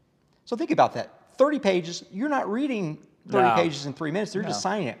average. So think about that. 30 pages, you're not reading 30 pages in 3 minutes, they're just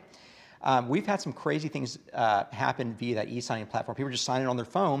signing it. We've had some crazy things happen via that e-signing platform. People are just signing on their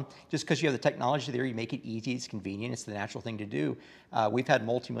phone. Just because you have the technology there, you make it easy, it's convenient, it's the natural thing to do. We've had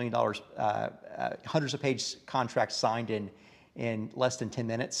multi-million dollars, hundreds of page contracts signed in less than 10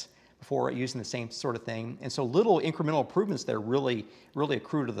 minutes before using the same sort of thing. And so little incremental improvements there really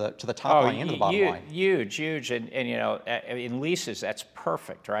accrue to the top line and to the bottom line. Huge. And in leases, that's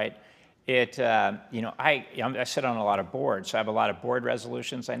perfect, right? I sit on a lot of boards, so I have a lot of board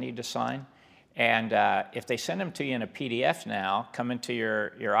resolutions I need to sign. And if they send them to you in a PDF now, come into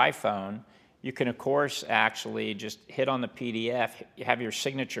your iPhone, you can, of course, actually just hit on the PDF, you have your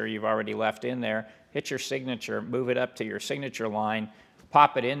signature you've already left in there, hit your signature, move it up to your signature line,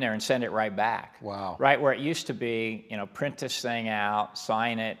 pop it in there and send it right back. Wow. Right, where it used to be, print this thing out,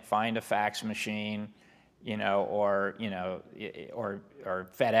 sign it, find a fax machine, or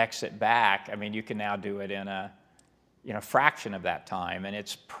FedEx it back. I mean, you can now do it in a fraction of that time, and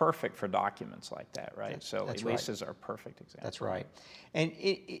it's perfect for documents like that, right? So leases are a perfect example. That's right. And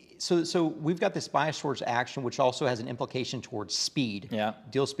so we've got this bias towards action, which also has an implication towards speed. Yeah.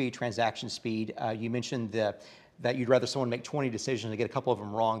 Deal speed, transaction speed. You mentioned that you'd rather someone make 20 decisions and get a couple of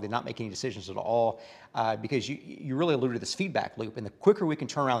them wrong than not make any decisions at all, because you really alluded to this feedback loop. And the quicker we can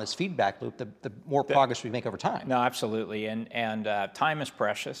turn around this feedback loop, the more progress we make over time. No, absolutely. And time is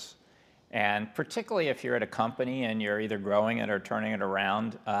precious. And particularly if you're at a company and you're either growing it or turning it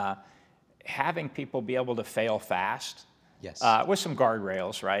around, having people be able to fail fast. Yes. With some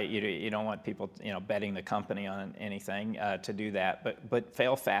guardrails, right? You don't want people, betting the company on anything to do that. But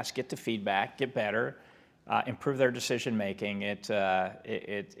fail fast, get the feedback, get better. Improve their decision making.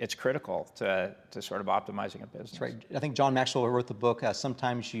 It's critical to sort of optimizing a business. That's right. I think John Maxwell wrote the book.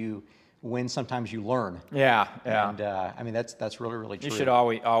 Sometimes you win, sometimes you learn. Yeah. And I mean that's really true. You should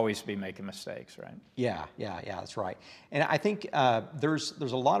always be making mistakes, right? Yeah. That's right. And I think there's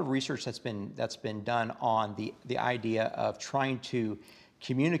a lot of research that's been done on the idea of trying to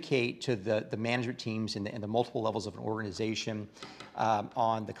communicate to the management teams and the multiple levels of an organization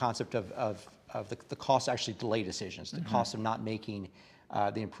on the concept of the cost to actually delay decisions, the cost of not making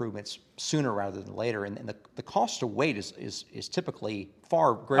the improvements sooner rather than later, and the cost to wait is typically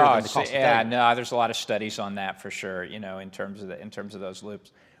far greater than the cost of failure. No, there's a lot of studies on that for sure. In terms of those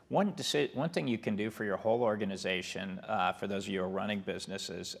loops. One thing you can do for your whole organization, for those of you who are running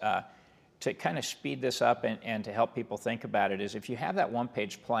businesses, to kind of speed this up and to help people think about it is if you have that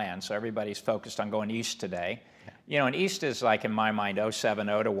one-page plan, so everybody's focused on going east today. And east is like, in my mind,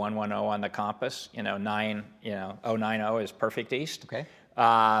 070 to 110 on the compass. 090 is perfect east. Okay.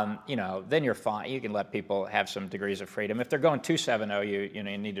 Then you're fine. You can let people have some degrees of freedom. If they're going 270, you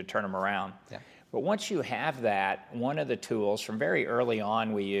need to turn them around. Yeah. But once you have that, one of the tools from very early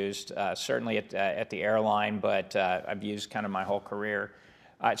on we used, certainly at the airline, but I've used kind of my whole career.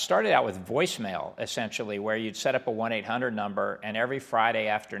 It started out with voicemail, essentially, where you'd set up a 1-800 number, and every Friday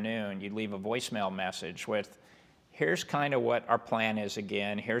afternoon you'd leave a voicemail message with, here's kind of what our plan is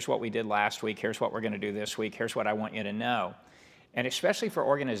again, here's what we did last week, here's what we're going to do this week, here's what I want you to know. And especially for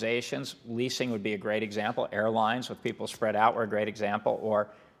organizations, leasing would be a great example. Airlines with people spread out were a great example. Or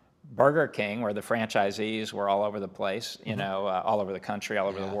Burger King, where the franchisees were all over the place, all over the country, all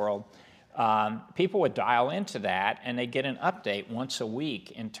over the world. People would dial into that and they'd get an update once a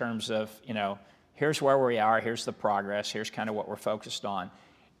week in terms of, here's where we are, here's the progress, here's kind of what we're focused on.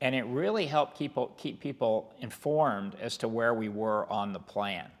 And it really helped keep people informed as to where we were on the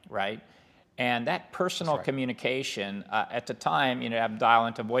plan, right? And that personal communication, at the time, have dial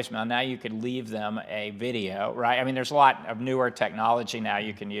into voicemail. Now you could leave them a video, right? I mean, there's a lot of newer technology now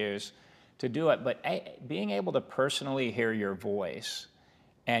you can use to do it. But being able to personally hear your voice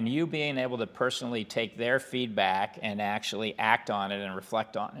and you being able to personally take their feedback and actually act on it and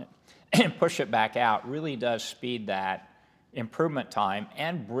reflect on it and push it back out really does speed that improvement time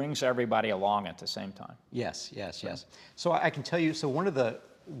and brings everybody along at the same time. Yes. So I can tell you,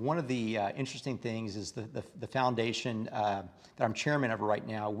 one of the interesting things is the foundation that I'm chairman of right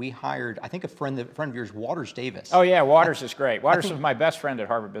now. We hired, I think, a friend of yours, Waters Davis. Oh yeah, Waters is great. Waters was my best friend at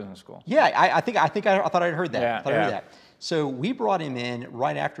Harvard Business School. Yeah, I thought I'd heard that. Yeah, I heard that. So we brought him in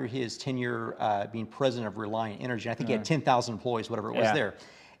right after his tenure being president of Reliant Energy. I think he had 10,000 employees, whatever it was there.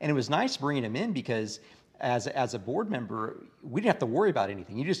 And it was nice bringing him in because as a board member, we didn't have to worry about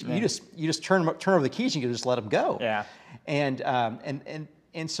anything. You just turn over the keys and you just let them go. Yeah.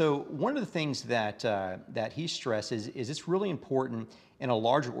 And so one of the things that he stresses is it's really important in a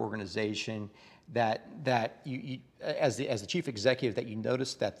larger organization that you as the chief executive, that you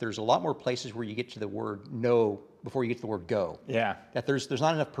notice that there's a lot more places where you get to the word no before you get to the word go. Yeah. That there's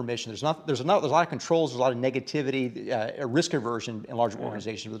not enough permission. There's a lot of controls. There's a lot of negativity, a risk aversion in larger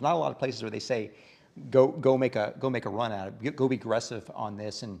organizations. There's not a lot of places where they say, go make a run at it. Go be aggressive on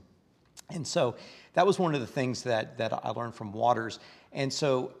this. And so that was one of the things that I learned from Waters. And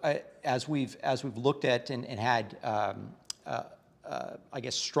so as we've looked at and had I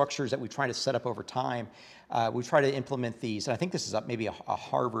guess structures that we try to set up over time, we try to implement these. And I think this is maybe a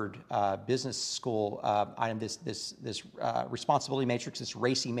Harvard Business School item. This responsibility matrix, this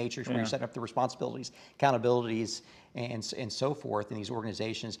RACI matrix, where you set up the responsibilities, accountabilities, and so forth in these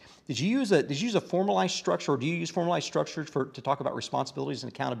organizations. Did you use a formalized structure, or do you use formalized structures to talk about responsibilities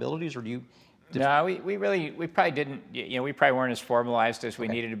and accountabilities, or do you? No, we probably didn't. We probably weren't as formalized as we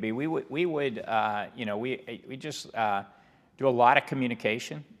needed to be. We would just do a lot of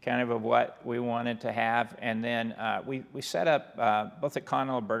communication, kind of what we wanted to have, and then we set up both at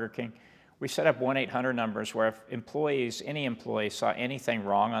Continental and Burger King. We set up 1-800 numbers where if any employee saw anything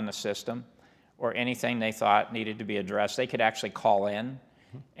wrong on the system or anything they thought needed to be addressed, they could actually call in.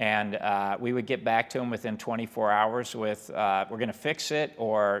 And we would get back to them within 24 hours with, we're going to fix it,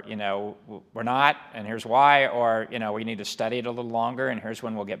 or, we're not, and here's why, or, we need to study it a little longer, and here's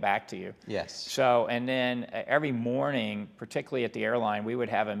when we'll get back to you. Yes. So, and then every morning, particularly at the airline, we would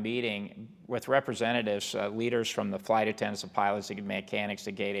have a meeting with representatives, leaders from the flight attendants, the pilots, the mechanics,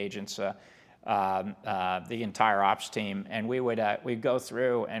 the gate agents, the entire ops team, and we'd go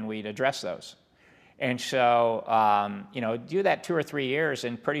through and we'd address those. And so, do that 2 or 3 years,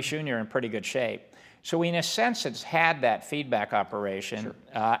 and pretty soon you're in pretty good shape. So we, in a sense, has had that feedback operation.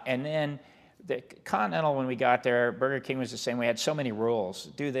 Sure. And then the Continental, when we got there, Burger King was the same. We had so many rules.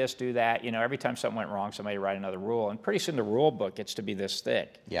 Do this, do that. Every time something went wrong, somebody would write another rule. And pretty soon the rule book gets to be this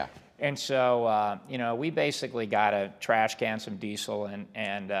thick. Yeah. And so, we basically got a trash can, some diesel,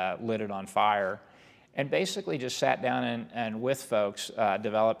 and lit it on fire. And basically just sat down and with folks,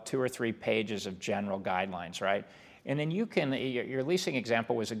 developed 2 or 3 pages of general guidelines, right? And then your leasing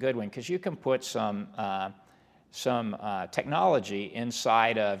example was a good one, because you can put some technology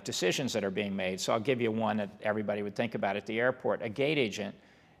inside of decisions that are being made. So I'll give you one that everybody would think about at the airport. A gate agent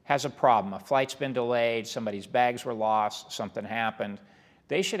has a problem. A flight's been delayed, somebody's bags were lost, something happened.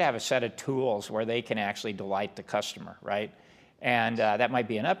 They should have a set of tools where they can actually delight the customer, right? And that might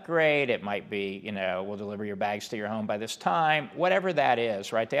be an upgrade. It might be, we'll deliver your bags to your home by this time, whatever that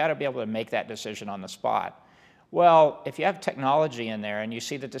is, right? They ought to be able to make that decision on the spot. Well, if you have technology in there and you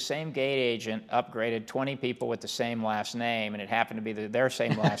see that the same gate agent upgraded 20 people with the same last name, and it happened to be their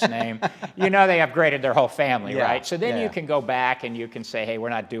same last name, they upgraded their whole family, right? So then you can go back and you can say, hey, we're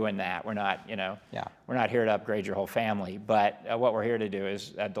not doing that. We're not, we're not here to upgrade your whole family. But what we're here to do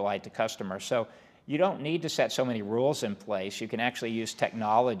is delight the customer. So you don't need to set so many rules in place. You can actually use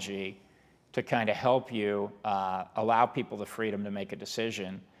technology to kind of help you allow people the freedom to make a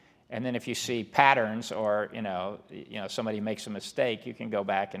decision. And then if you see patterns, or somebody makes a mistake, you can go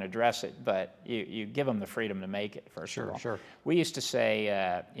back and address it. But you give them the freedom to make it, first of all. Sure. We used to say,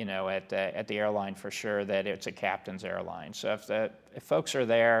 at the airline for sure, that it's a captain's airline. So if folks are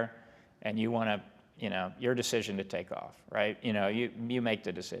there and you want to, your decision to take off, right? You make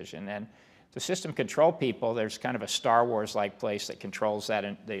the decision. And the system control people, there's kind of a Star Wars-like place that controls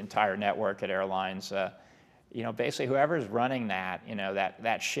the entire network at airlines. Basically whoever's running that,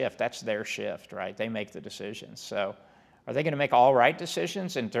 that shift, that's their shift, right? They make the decisions. So are they going to make all right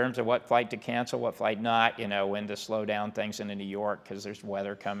decisions in terms of what flight to cancel, what flight not, when to slow down things into New York because there's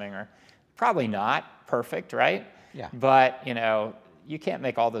weather coming? Or probably not perfect, right? Yeah. But, you can't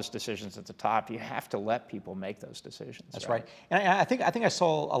make all those decisions at the top. You have to let people make those decisions. That's right. And I think I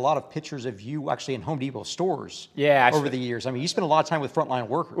saw a lot of pictures of you actually in Home Depot stores over the years. I mean, you spend a lot of time with frontline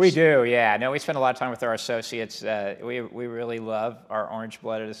workers. We do, yeah. No, we spend a lot of time with our associates. We really love our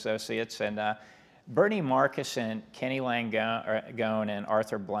orange-blooded associates. And Bernie Marcus and Kenny Langone and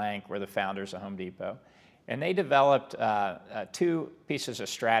Arthur Blank were the founders of Home Depot. And they developed 2 pieces of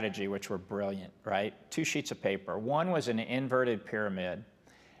strategy which were brilliant, right? 2 sheets of paper. One was an inverted pyramid,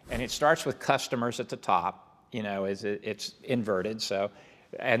 and it starts with customers at the top, it's inverted. So,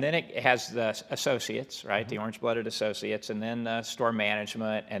 and then it has the associates, right? The orange-blooded associates, and then the store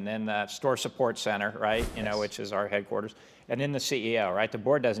management, and then the store support center, right? Which is our headquarters, and then the CEO, right? The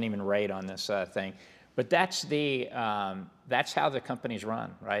board doesn't even rate on this thing. But that's how the company's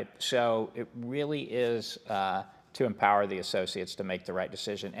run, right? So it really is to empower the associates to make the right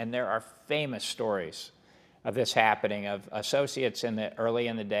decision. And there are famous stories of this happening, of associates early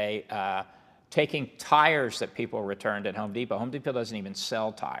in the day taking tires that people returned at Home Depot. Home Depot doesn't even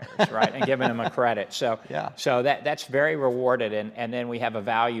sell tires, right? And giving them a credit. So, so that's very rewarded. And then we have a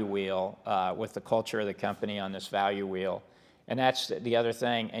value wheel with the culture of the company on this value wheel. And that's the other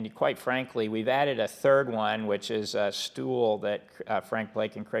thing. And quite frankly, we've added a third one, which is a stool that Frank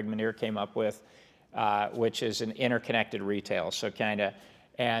Blake and Craig Manier came up with, which is an interconnected retail. So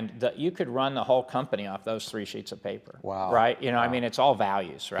you could run the whole company off those 3 sheets of paper. Wow. Right? You know, I mean, it's all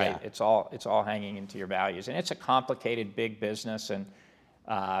values, right? Yeah. It's all hanging into your values, and it's a complicated, big business. And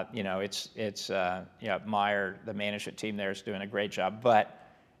you know, Meyer, the management team there, is doing a great job, but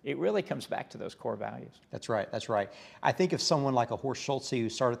it really comes back to those core values. That's right. That's right. I think of someone like a Horst Schulze who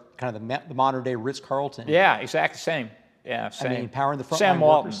started kind of the modern day Ritz-Carlton. Yeah, exactly. Same. Yeah, same. I mean, empowering the frontline Sam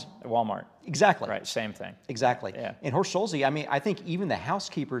Walton workers. at Walmart. Exactly. Right. Same thing. Exactly. Yeah. And Horst Schulze, I mean, I think even the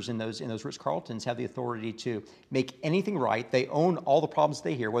housekeepers in those Ritz-Carltons have the authority to make anything right. They own all the problems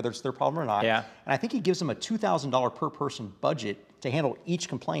they hear, whether it's their problem or not. Yeah. And I think he gives them a $2,000 per person budget to handle each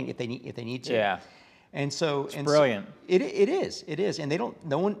complaint if they need to. Yeah. And so it's brilliant. So it is, and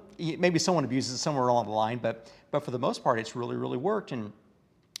no one, maybe someone abuses it somewhere along the line, but for the most part, it's really worked. And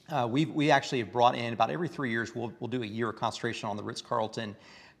we actually have brought in about every 3 years, we'll do a year of concentration on the Ritz-Carlton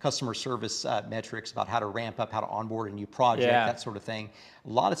customer service metrics about how to ramp up, how to onboard a new project, that sort of thing. A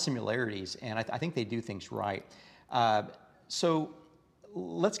lot of similarities, and I think they do things right. So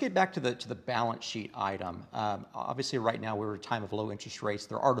let's get back to the balance sheet item. Obviously, right now we're at a time of low interest rates.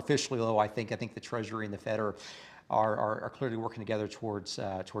 They're artificially low. I think the Treasury and the Fed are clearly working together towards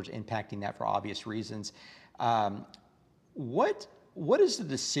impacting that for obvious reasons. What is the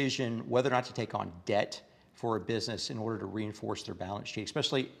decision whether or not to take on debt for a business in order to reinforce their balance sheet,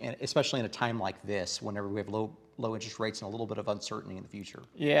 especially in a time like this, whenever we have low interest rates and a little bit of uncertainty in the future?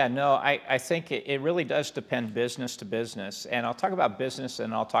 Yeah, no, I think it really does depend business to business. And I'll talk about business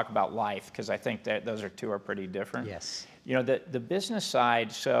and I'll talk about life, because I think that those two are pretty different. Yes. You know, the business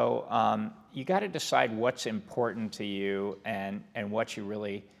side, so you got to decide what's important to you and what you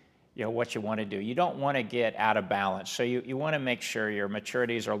really, what you want to do. You don't want to get out of balance. So you want to make sure your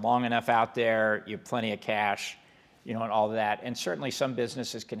maturities are long enough out there, you have plenty of cash, and all of that. And certainly some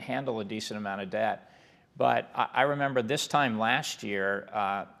businesses can handle a decent amount of debt. But I remember this time last year,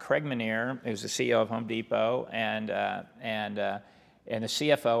 Craig Manier, who's the CEO of Home Depot, and the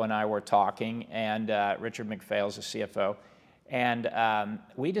CFO and I were talking, and Richard McPhail's the CFO. And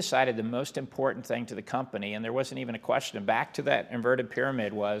we decided the most important thing to the company, and there wasn't even a question, back to that inverted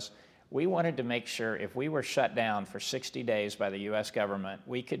pyramid, was we wanted to make sure if we were shut down for 60 days by the U.S. government,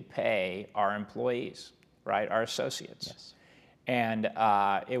 we could pay our employees, right, our associates. Yes. And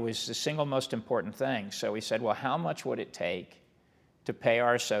it was the single most important thing. So we said, well, how much would it take to pay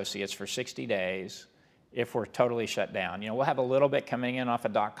our associates for 60 days if we're totally shut down? We'll have a little bit coming in off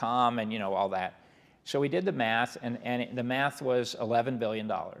of .com and, all that. So we did the math, and the math was $11 billion.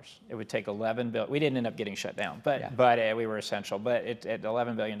 It would take $11 billion. We didn't end up getting shut down, but we were essential. But at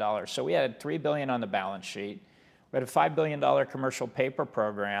 $11 billion. So we had $3 billion on the balance sheet. We had a $5 billion commercial paper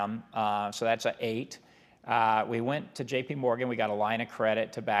program, so that's an 8. We went to J.P. Morgan. We got a line of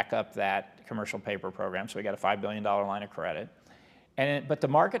credit to back up that commercial paper program, so we got a $5 billion line of credit. But the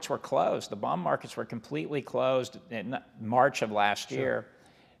markets were closed. The bond markets were completely closed in March of last year.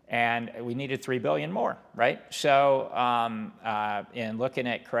 And we needed $3 billion more, right? So in looking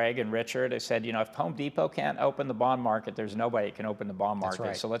at Craig and Richard, I said, if Home Depot can't open the bond market, there's nobody that can open the bond market.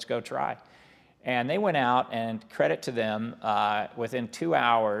 Right. So let's go try. And they went out, and credit to them, within 2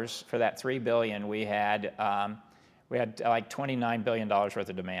 hours for that $3 billion, we had like $29 billion worth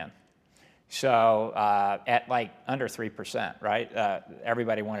of demand. So at like under 3%, right?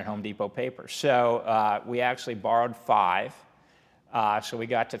 Everybody wanted Home Depot paper. So we actually borrowed 5. So we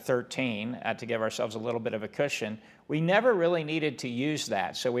got to 13 to give ourselves a little bit of a cushion. We never really needed to use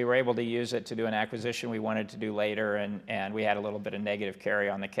that, so we were able to use it to do an acquisition we wanted to do later, and we had a little bit of negative carry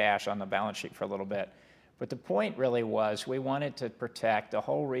on the cash on the balance sheet for a little bit. But the point really was we wanted to protect, the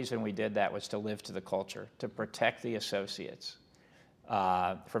whole reason we did that was to live to the culture, to protect the associates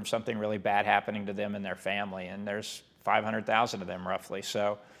from something really bad happening to them and their family, and there's 500,000 of them roughly,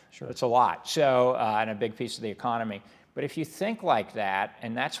 so it's a lot, so and a big piece of the economy. But if you think like that,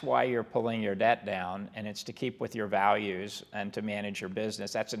 and that's why you're pulling your debt down, and it's to keep with your values and to manage your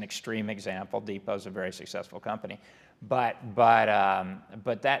business, that's an extreme example. Depot's a very successful company. But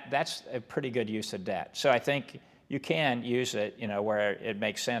that's a pretty good use of debt. So I think, you can use it, where it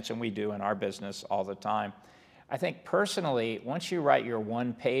makes sense, and we do in our business all the time. I think personally, once you write your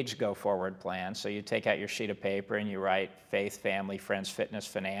one-page go-forward plan, so you take out your sheet of paper and you write faith, family, friends, fitness,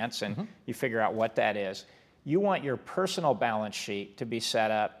 finance, and you figure out what that is, you want your personal balance sheet to be set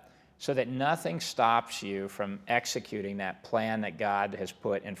up so that nothing stops you from executing that plan that God has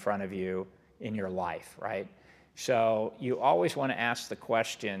put in front of you in your life, right? So you always want to ask the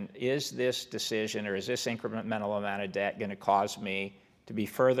question, is this decision or is this incremental amount of debt going to cause me to be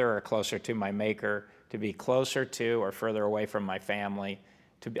further or closer to my maker, to be closer to or further away from my family,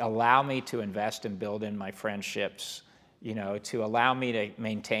 to allow me to invest and build in my friendships, to allow me to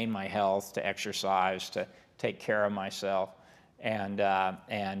maintain my health, to exercise, to take care of myself.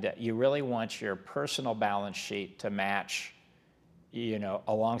 And you really want your personal balance sheet to match,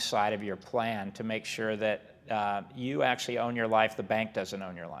 alongside of your plan to make sure that you actually own your life, the bank doesn't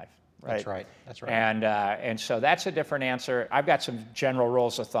own your life. Right? That's right. That's right. And so that's a different answer. I've got some general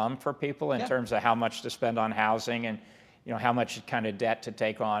rules of thumb for people in terms of how much to spend on housing and how much kind of debt to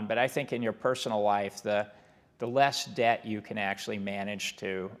take on. But I think in your personal life, the less debt you can actually manage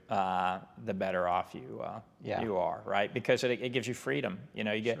to, the better off you are, right? Because it gives you freedom. You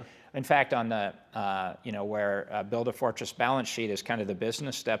get. Sure. In fact, on the where build a fortress balance sheet is kind of the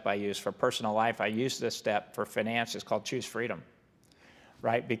business step I use for personal life. I use this step for finance. It's called choose freedom.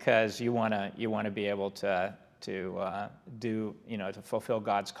 Right, because you want to be able to do to fulfill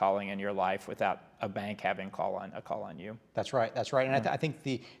God's calling in your life without a bank having a call on you. That's right. That's right. And I think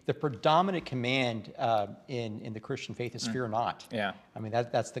the predominant command in the Christian faith is fear not. Yeah. I mean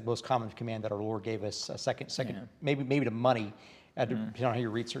that's the most common command that our Lord gave us. Second, maybe to money, depending on how you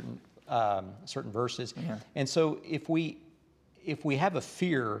read certain verses. Yeah. And so if we have a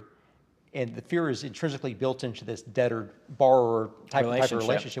fear, and the fear is intrinsically built into this debtor-borrower type of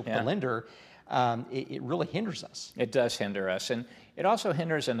relationship with the lender, it really hinders us. It does hinder us. And it also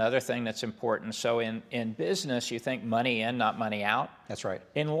hinders another thing that's important. So in business, you think money in, not money out. That's right.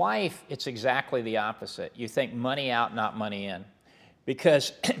 In life, it's exactly the opposite. You think money out, not money in.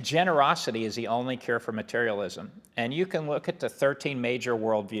 Because generosity is the only cure for materialism. And you can look at the 13 major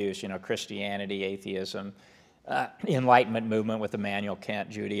worldviews, Christianity, atheism, Enlightenment movement with Immanuel Kant,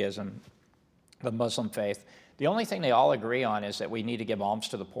 Judaism, the Muslim faith. The only thing they all agree on is that we need to give alms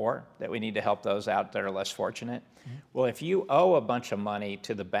to the poor, that we need to help those out that are less fortunate. Mm-hmm. Well, if you owe a bunch of money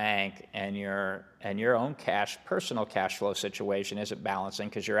to the bank and your own personal cash flow situation isn't balancing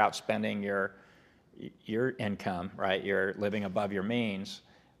because you're outspending your income, right? You're living above your means.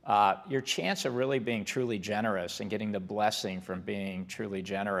 Your chance of really being truly generous and getting the blessing from being truly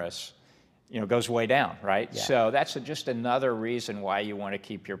generous, goes way down, right? Yeah. So that's just another reason why you want to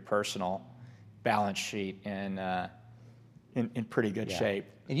keep your personal balance sheet in pretty good shape.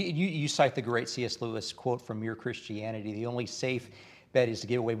 And you cite the great C.S. Lewis quote from Mere Christianity: "The only safe bet is to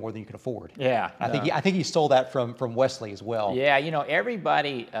give away more than you can afford." Yeah, I think he stole that from Wesley as well. Yeah,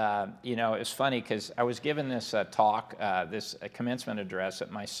 everybody, it's funny because I was given this talk, this commencement address at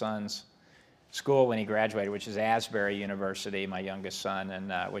my son's school when he graduated, which is Asbury University, my youngest son,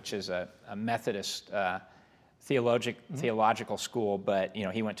 and which is a Methodist theological school, but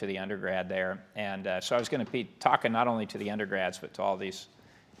he went to the undergrad there, and so I was going to be talking not only to the undergrads but to all these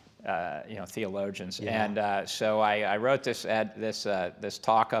theologians, and so I wrote this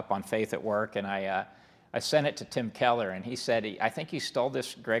talk up on faith at work, and I sent it to Tim Keller, and he said, "I think you stole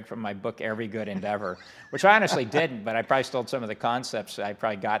this, Greg, from my book Every Good Endeavor," which I honestly didn't, but I probably stole some of the concepts. I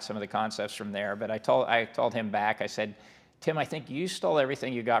probably got some of the concepts from there, but I told him back. I said, "Tim, I think you stole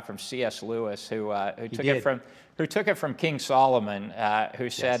everything you got from C.S. Lewis, who took it from King Solomon, who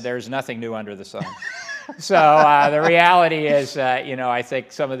said there's nothing new under the sun." So the reality is, I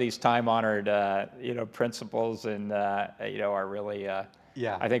think some of these time-honored, principles and are really.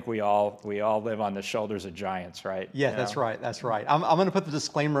 I think we all live on the shoulders of giants, right? Yeah, that's right. That's right. I'm going to put the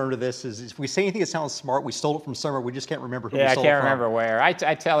disclaimer into this: is if we say anything that sounds smart, we stole it from somewhere. We just can't remember who we stole it from. Yeah, I can't remember where. I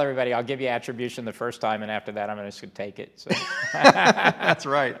tell everybody I'll give you attribution the first time, and after that I'm just going to take it. So. That's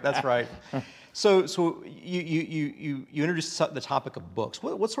right. That's right. So you introduced the topic of books.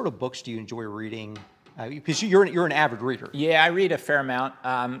 What sort of books do you enjoy reading? Because you're an avid reader. Yeah, I read a fair amount.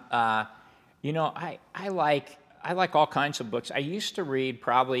 I like all kinds of books. I used to read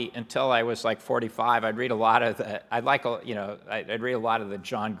probably until I was like 45. I'd read a lot of I'd read a lot of the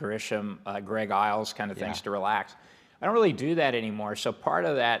John Grisham, Greg Iles kind of things to relax. I don't really do that anymore. So part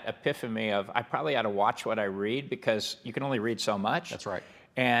of that epiphany of I probably ought to watch what I read because you can only read so much. That's right.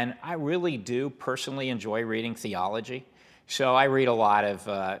 And I really do personally enjoy reading theology. So I read a lot of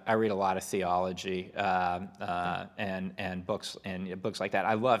theology and books like that.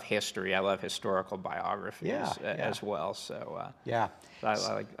 I love history. I love historical biographies as well. So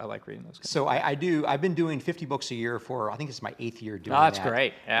I like reading those. So I do. I've been doing 50 books a year for, I think it's my 8th year doing that. Oh, that's that.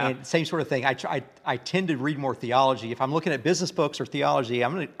 great. Yeah. And same sort of thing. I tend to read more theology. If I'm looking at business books or theology,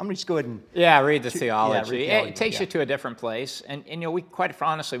 I'm gonna just go ahead and read the theology. read theology. It takes you to a different place, and we quite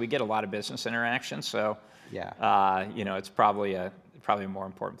honestly we get a lot of business interaction. So it's probably a more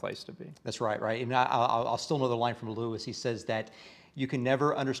important place to be. That's right. And I'll still know the line from Lewis. He says that you can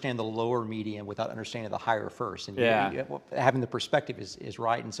never understand the lower medium without understanding the higher first. And having the perspective is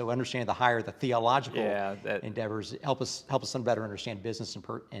right. And so understanding the higher, the theological endeavors help us better understand business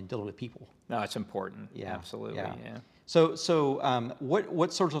and deal with people. No, it's important. Yeah, absolutely. Yeah. So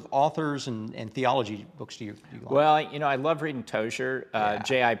what sorts of authors and theology books do you like? Well, I love reading Tozer.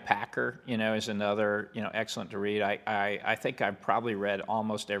 J.I. Packer, is another, excellent to read. I think I've probably read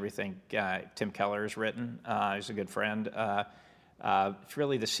almost everything Tim Keller has written. He's a good friend. It's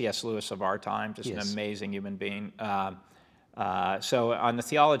really the C.S. Lewis of our time, just an amazing human being. So on the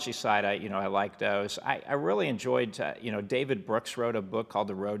theology side, I like those. I really enjoyed, David Brooks wrote a book called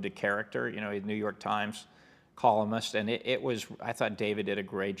The Road to Character, he's a New York Times columnist, and I thought David did a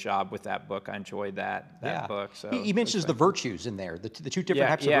great job with that book. I enjoyed that book. So he mentions the virtues in there, the two different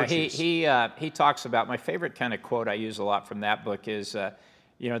types of virtues. He talks about, my favorite kind of quote I use a lot from that book is,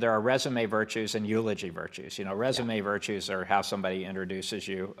 there are resume virtues and eulogy virtues. Resume virtues are how somebody introduces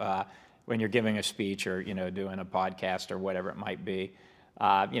you when you're giving a speech or, doing a podcast or whatever it might be.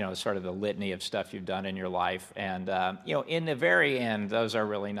 Sort of the litany of stuff you've done in your life. And, in the very end, those are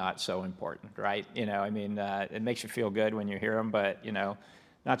really not so important, right? It makes you feel good when you hear them, but,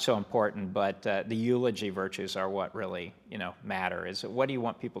 not so important. But the eulogy virtues are what really, matter. Is what do you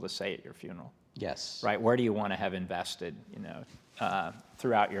want people to say at your funeral? Yes. Right? Where do you want to have invested,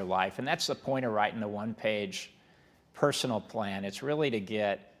 throughout your life? And that's the point of writing the one-page personal plan. It's really to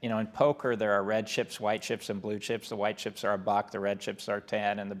get, in poker there are red chips, white chips, and blue chips. The white chips are $1, the red chips are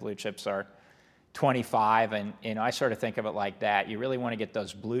 10, and the blue chips are 25. And I sort of think of it like that. You really want to get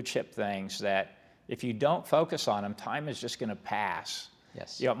those blue chip things that if you don't focus on them, time is just going to pass.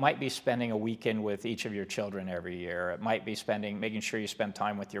 Yes. It might be spending a weekend with each of your children every year. It might be making sure you spend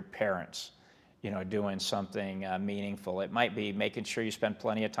time with your parents, doing something meaningful. It might be making sure you spend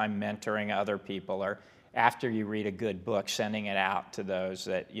plenty of time mentoring other people, or after you read a good book, sending it out to those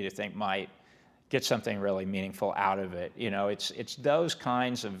that you think might get something really meaningful out of it. It's those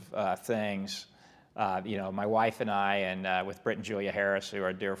kinds of things. My wife and I, and with Britt and Julia Harris, who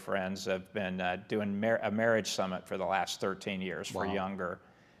are dear friends, have been doing a marriage summit for the last 13 years for younger,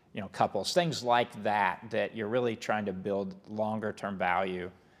 couples. Things like that you're really trying to build longer-term value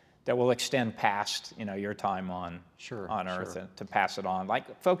that will extend past, your time on Earth, and to pass it on.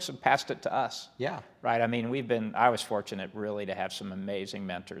 Like folks have passed it to us. Yeah. Right? I was fortunate really to have some amazing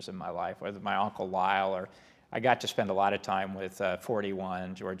mentors in my life, whether my Uncle Lyle, or I got to spend a lot of time with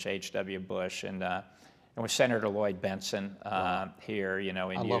 41, George H.W. Bush, and with Senator Lloyd Benson here, in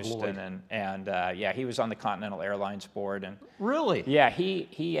Houston. And he was on the Continental Airlines board. And really? Yeah,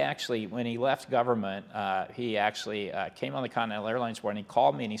 he actually, when he left government, he actually came on the Continental Airlines board, and he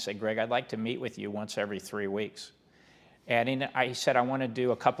called me and he said, "Greg, I'd like to meet with you once every 3 weeks." And he said, "I want to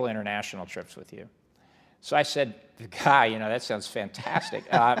do a couple international trips with you." So I said, "Guy, that sounds fantastic."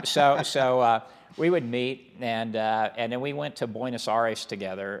 So we would meet, and then we went to Buenos Aires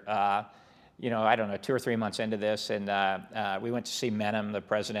together. I don't know, 2 or 3 months into this, and we went to see Menem, the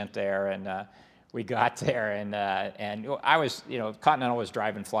president there, and we got there, and I was, Continental was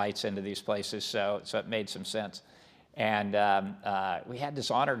driving flights into these places, so it made some sense. And we had this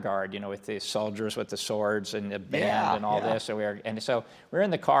honor guard, with the soldiers with the swords and the band and all this. So we're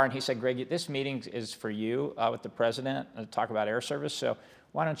in the car, and he said, "Greg, this meeting is for you with the president to talk about air service. So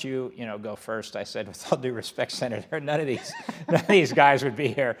why don't you, go first?" I said, "With all due respect, Senator, none of these guys would be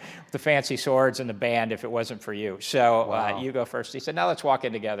here with the fancy swords and the band if it wasn't for you. So you go first." He said, "Now let's walk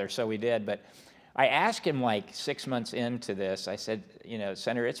in together." So we did. But I asked him like 6 months into this, I said,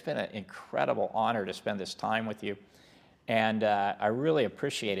 "Senator, it's been an incredible honor to spend this time with you. And I really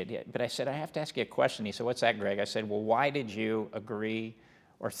appreciated it. But I said, I have to ask you a question." He said, "What's that, Greg?" I said, "Well, why did you agree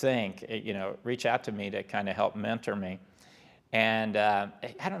or think, reach out to me to kind of help mentor me?" And I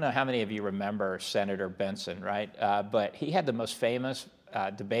don't know how many of you remember Senator Benson, right? But he had the most famous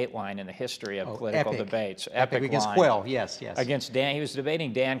debate line in the history of political debates. Epic against Quayle, yes. Against Dan. He was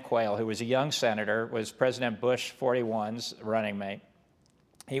debating Dan Quayle, who was a young senator, was President Bush 41's running mate.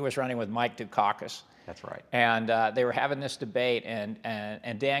 He was running with Mike Dukakis. That's right. And they were having this debate,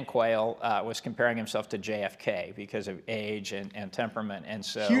 and Dan Quayle was comparing himself to JFK because of age and temperament, and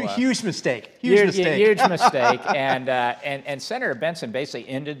so huge mistake. Huge mistake. Huge mistake. And Senator Benson basically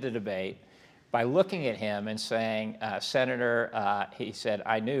ended the debate by looking at him and saying, Senator, he said,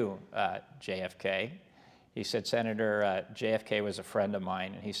 I knew JFK. He said, Senator, JFK was a friend of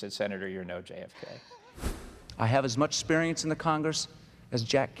mine, and he said, Senator, you're no JFK. I have as much experience in the Congress as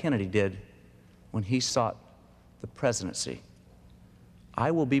Jack Kennedy did when he sought the presidency.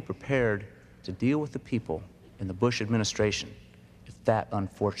 I will be prepared to deal with the people in the Bush administration if that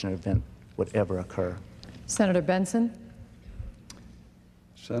unfortunate event would ever occur. Senator Benson.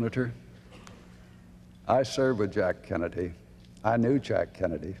 Senator, I served with Jack Kennedy. I knew Jack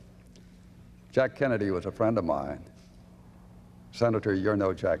Kennedy. Jack Kennedy was a friend of mine. Senator, you're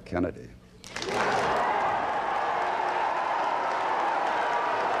no Jack Kennedy.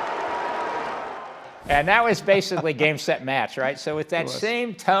 And that was basically game, set, match, right? So with that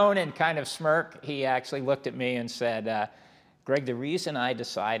same tone and kind of smirk, he actually looked at me and said, Greg, the reason I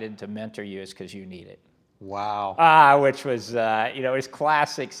decided to mentor you is because you need it. Wow. Which was, it was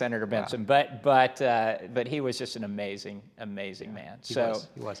classic Senator Benson. Wow. But he was just an amazing man. He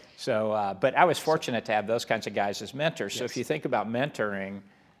was. So, but I was fortunate to have those kinds of guys as mentors. Yes. So if you think about mentoring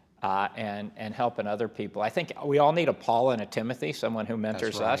and helping other people, I think we all need a Paul and a Timothy, someone who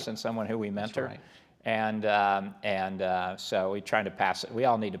mentors us and someone who we mentor. That's right. And so we try to pass it. We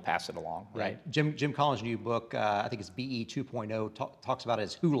all need to pass it along, right? Jim Collins' new book, I think it's BE 2.0, talks about it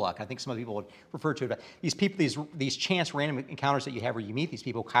as who luck. I think some people would refer to it. But these people, these chance random encounters that you have where you meet these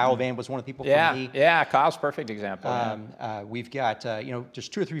people. Kyle Van was one of the people for me. Yeah, Kyle's a perfect example. We've got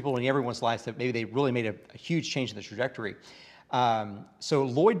just 2 or 3 people in everyone's lives that maybe they really made a huge change in the trajectory. So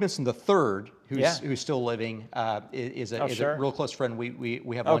Lloyd Benson III, who's still living, is a real close friend. We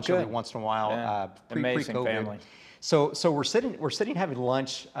have lunch every once in a while. Amazing pre-COVID. family. So we're sitting having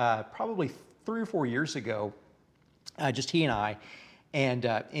lunch probably 3 or 4 years ago, just he and I, and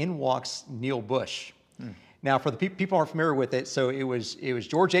in walks Neil Bush. Now, for the people who aren't familiar with it, so it was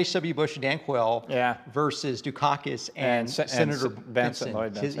George H.W. Bush and Dan Quayle versus Dukakis and Senator Benson,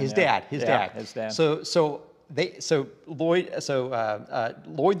 Lloyd Benson, his dad. So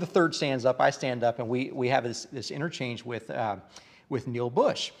Lloyd III stands up, I stand up, and we have this interchange with Neil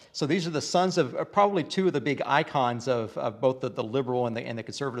Bush. So these are the sons of probably 2 of the big icons of both the liberal and the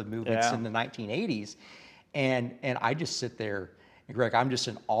conservative movements in the 1980s. And I just sit there, and Greg, I'm just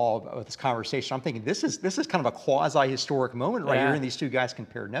in awe of this conversation. I'm thinking this is kind of a quasi-historic moment right here, and these 2 guys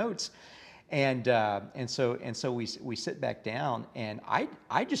compare notes. And so we sit back down, and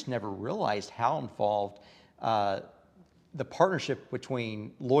I just never realized how involved the partnership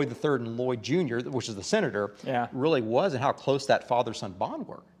between Lloyd III and Lloyd Jr., which is the senator, really was, and how close that father-son bond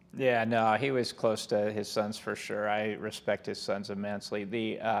were. Yeah, no, he was close to his sons for sure. I respect his sons immensely.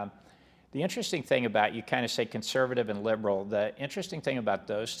 The interesting thing about, you kind of say conservative and liberal, the interesting thing about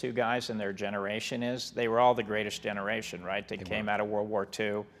those 2 guys and their generation is they were all the greatest generation, right? They came out of World War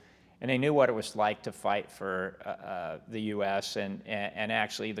II, and they knew what it was like to fight for the U.S., and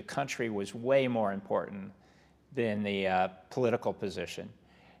actually the country was way more important than the political position.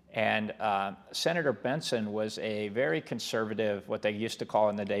 And Senator Benson was a very conservative, what they used to call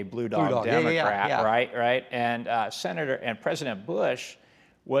in the day, blue dog Democrat, right? And President Bush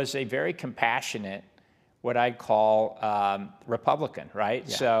was a very compassionate, what I'd call Republican, right?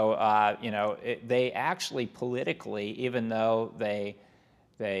 Yeah. So, they actually politically, even though they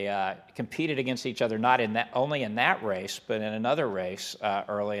competed against each other, not only in that race, but in another race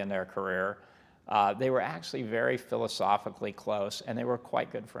early in their career, they were actually very philosophically close, and they were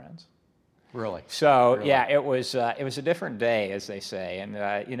quite good friends. Really? So yeah, it was a different day, as they say. And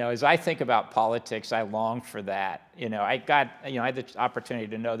as I think about politics, I long for that. I had the opportunity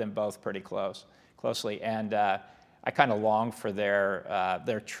to know them both pretty closely, and I kind of long for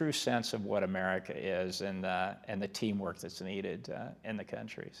their true sense of what America is and the teamwork that's needed in the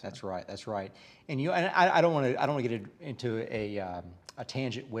country. So. That's right. And I don't want to get into a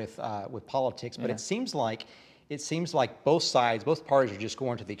tangent with politics, but it seems like both parties are just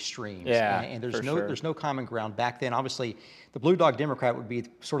going to the extremes. Yeah, and there's no common ground. Back then, obviously, the blue dog Democrat would be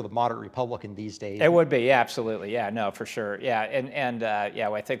sort of the moderate Republican these days. It would be, yeah, absolutely, yeah, no, for sure, yeah, and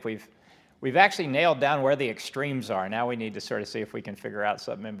I think we've actually nailed down where the extremes are. Now we need to sort of see if we can figure out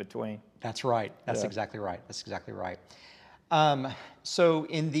something in between. That's right. That's exactly right. So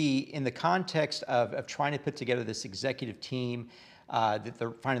in the context of trying to put together this executive team, that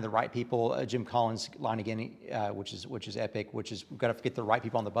they're finding the right people. Jim Collins' line again, which is epic, which is we've got to get the right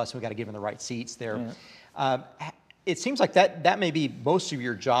people on the bus, and we've got to give them the right seats there. It seems like that may be most of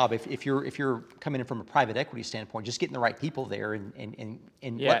your job if you're coming in from a private equity standpoint, just getting the right people there and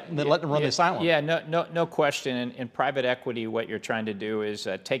letting them run the asylum. Yeah, no question. In private equity, what you're trying to do is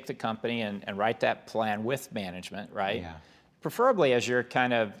take the company and write that plan with management, right? Yeah. Preferably as you're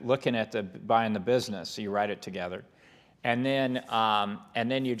kind of looking at buying the business, so you write it together, and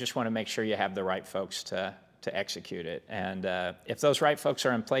then you just want to make sure you have the right folks to execute it. And if those right folks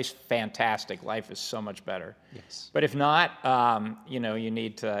are in place, fantastic. Life is so much better. Yes. But if not, you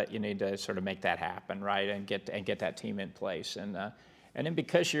need to sort of make that happen, right? And get that team in place. And then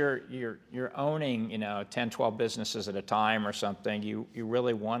because you're owning 10, 12 businesses at a time or something, you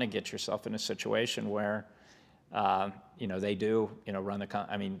really want to get yourself in a situation where they do run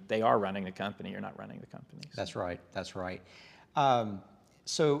they are running the company. You're not running the company. That's right. That's right.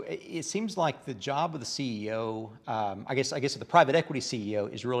 So it seems like the job of the CEO, I guess the private equity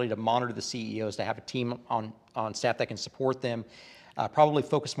CEO, is really to monitor the CEOs, to have a team on staff that can support them, probably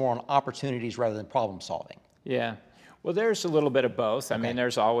focus more on opportunities rather than problem solving. Yeah. Well, there's a little bit of both. I Okay. mean,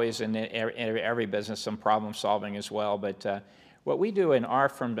 there's always in every business some problem solving as well. But what we do in our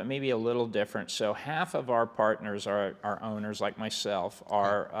firm, but maybe a little different. So half of our partners are owners, like myself,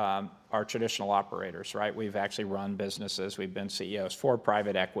 are traditional operators, right? We've actually run businesses. We've been CEOs for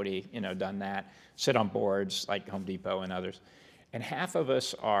private equity, done that, sit on boards like Home Depot and others. And half of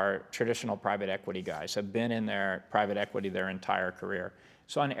us are traditional private equity guys, have been in their private equity their entire career.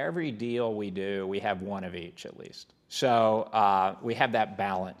 So on every deal we do, we have one of each at least. So we have that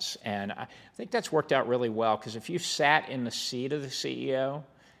balance. And I think that's worked out really well, because if you've sat in the seat of the CEO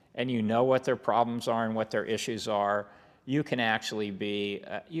and you know what their problems are and what their issues are, you can actually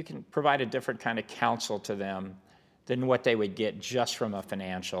you can provide a different kind of counsel to them than what they would get just from a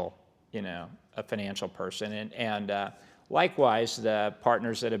financial person. And likewise, the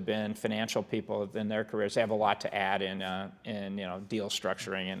partners that have been financial people in their careers, they have a lot to add in deal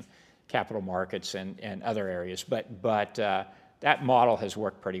structuring and capital markets and other areas. But that model has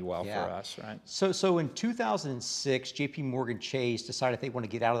worked pretty well for us, right? So in 2006, J.P. Morgan Chase decided they want to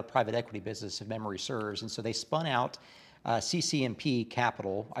get out of the private equity business, if memory serves, and so they spun out CCMP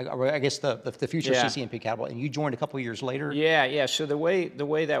Capital, I guess the future CCMP Capital, and you joined a couple of years later. Yeah. So the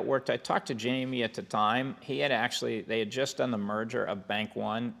way that worked, I talked to Jamie at the time. They had just done the merger of Bank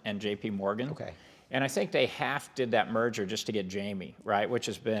One and J.P. Morgan. Okay. And I think they half did that merger just to get Jamie, right? Which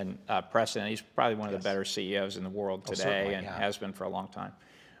has been precedent. He's probably one of the better CEOs in the world today, and has been for a long time.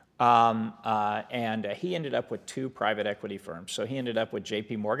 And he ended up with two private equity firms. So he ended up with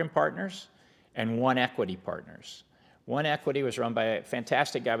J.P. Morgan Partners and One Equity Partners. One Equity was run by a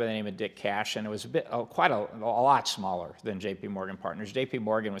fantastic guy by the name of Dick Cash, and it was quite a lot smaller than J.P. Morgan Partners. J.P.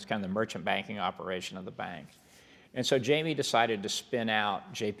 Morgan was kind of the merchant banking operation of the bank. And so Jamie decided to spin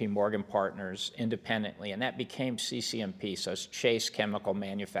out J.P. Morgan Partners independently, and that became CCMP, so it's Chase Chemical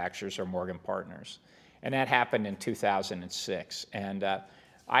Manufacturers or Morgan Partners. And that happened in 2006. And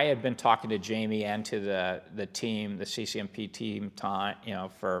I had been talking to Jamie and to the team, the CCMP team,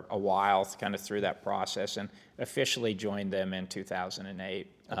 for a while, kind of through that process, and officially joined them in 2008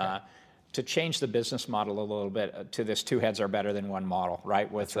 to change the business model a little bit to this two heads are better than one model, right?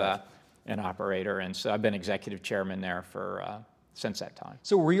 With an operator, and so I've been executive chairman there for since that time.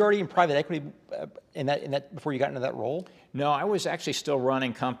 So were you already in private equity in that before you got into that role? No, I was actually still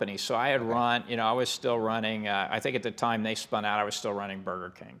running companies. So I had run, I was still running. I think at the time they spun out, I was still running Burger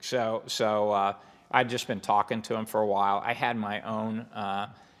King. So I'd just been talking to them for a while. I had my own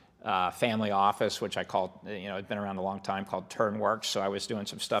family office, which I called, it'd been around a long time, called Turnworks. So I was doing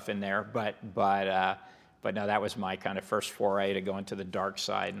some stuff in there, but no, that was my kind of first foray to go into the dark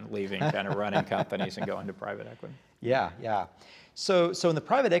side and leaving kind of running companies and going to private equity. Yeah. So in the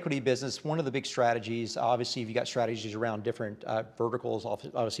private equity business, one of the big strategies, obviously you've got strategies around different verticals,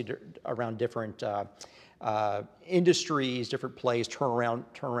 obviously around different industries, different plays,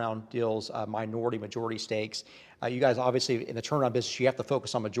 turnaround deals, majority stakes. You guys obviously in the turnaround business, you have to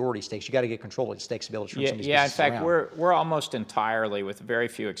focus on majority stakes. You got to get control of the stakes to be able to turn some of these businesses around. In fact, we're almost entirely, with very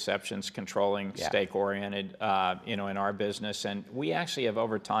few exceptions, controlling stake oriented, in our business. And we actually have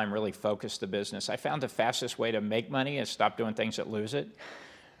over time really focused the business. I found the fastest way to make money is stop doing things that lose it,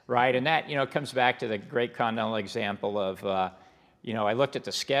 right? And that comes back to the great Continental example of. I looked at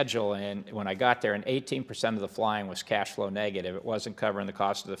the schedule, and when I got there, and 18% of the flying was cash flow negative. It wasn't covering the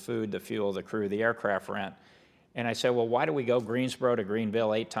cost of the food, the fuel, the crew, the aircraft rent. And I said, well, why do we go Greensboro to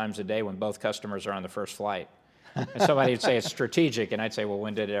Greenville 8 times a day when both customers are on the first flight? And somebody would say it's strategic, and I'd say, well,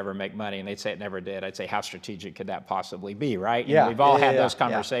 when did it ever make money? And they'd say it never did. I'd say, how strategic could that possibly be, right? Yeah, we've all had those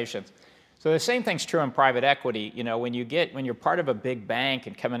conversations. So the same thing's true in private equity. When you're part of a big bank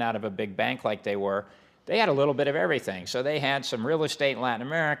and coming out of a big bank like they were, they had a little bit of everything. So they had some real estate in Latin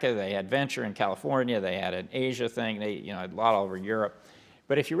America, they had venture in California, they had an Asia thing, they had a lot all over Europe.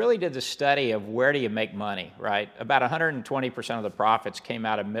 But if you really did the study of where do you make money, right? About 120% of the profits came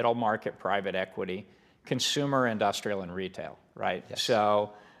out of middle market private equity, consumer, industrial, and retail, right? Yes.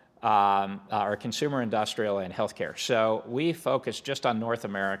 So, or consumer, industrial, and healthcare. So we focused just on North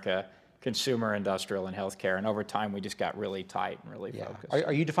America, consumer, industrial, and healthcare, and over time we just got really tight and really focused.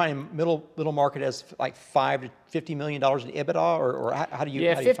 Are you defining middle market as like $5 to $50 million in EBITDA, or how do you?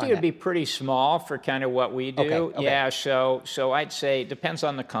 Yeah, how do 50 you would be pretty small for kind of what we do. Okay. Yeah, so I'd say it depends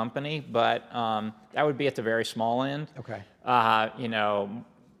on the company, but that would be at the very small end. Okay.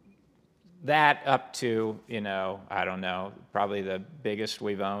 That up to, I don't know, probably the biggest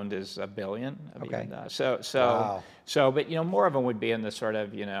we've owned is $1 billion. Okay. Wow. But more of them would be in the sort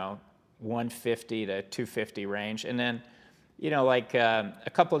of 150 to 250 range, and then like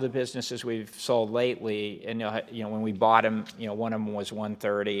a couple of the businesses we've sold lately, and when we bought them, one of them was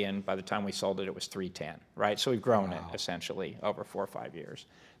 130, and by the time we sold it, it was 310, right? So we've grown it essentially over 4 or 5 years,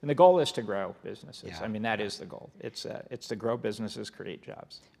 and the goal is to grow businesses. Yeah. I mean, that is the goal. It's to grow businesses, create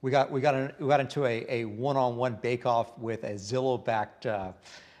jobs. We got into a one-on-one bake-off with a Zillow-backed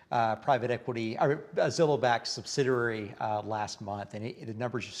private equity, or a Zillow-backed subsidiary last month, and the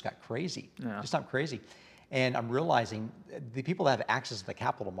numbers just got crazy. Yeah. Just not crazy. And I'm realizing the people that have access to the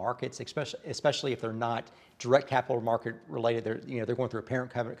capital markets, especially if they're not direct capital market related, they're going through a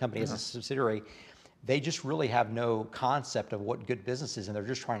parent company as a subsidiary. They just really have no concept of what good business is, and they're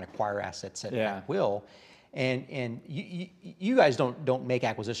just trying to acquire assets at will. And you guys don't make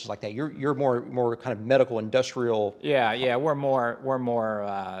acquisitions like that. You're more kind of medical industrial. Yeah. We're more.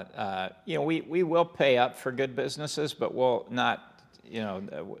 We will pay up for good businesses, but we'll not.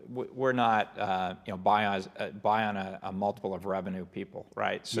 We're not buy on a multiple of revenue people,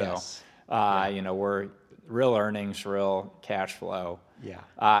 right? So, Yes. We're real earnings, real cash flow. Yeah.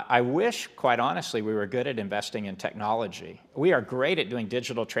 I wish, quite honestly, we were good at investing in technology. We are great at doing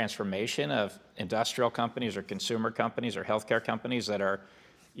digital transformation of industrial companies or consumer companies or healthcare companies that are,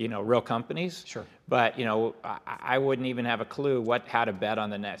 real companies. Sure. But, I wouldn't even have a clue how to bet on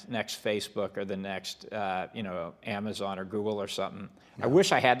the next Facebook or the next, Amazon or Google or something. No. I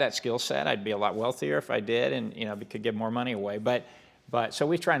wish I had that skill set. I'd be a lot wealthier if I did, and, we could give more money away. But so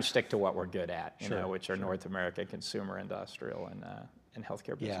we try and stick to what we're good at, which are North America, consumer, industrial, and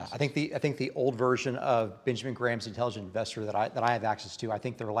healthcare businesses. Yeah, I think the old version of Benjamin Graham's Intelligent Investor that I have access to, I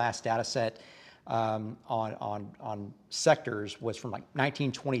think their last data set on sectors was from like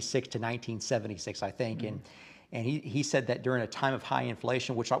 1926 to 1976, I think, and he said that during a time of high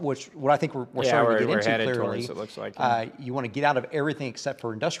inflation, which what I think we're starting to get into clearly, it looks like. You want to get out of everything except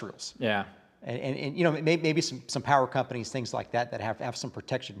for industrials. Yeah. And maybe some power companies, things like that have some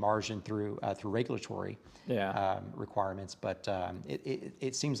protection margin through regulatory requirements. But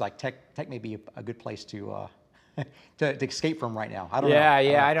it seems like tech may be a good place to escape from right now. I don't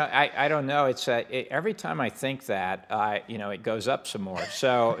know. I don't know. It's every time I think that, it goes up some more.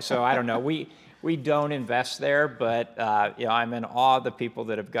 So I don't know. We don't invest there, but I'm in awe of the people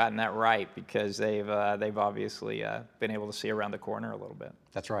that have gotten that right, because they've obviously been able to see around the corner a little bit.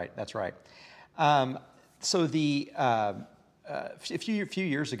 That's right. So a few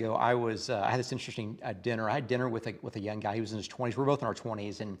years ago, I had this interesting dinner. I had dinner with a young guy. He was in his 20s. We're both in our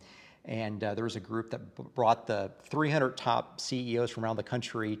 20s, and there was a group that brought the 300 top CEOs from around the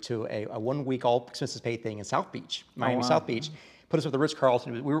country to a 1 week all expenses paid thing in South Beach, Miami. South Beach. Put us with the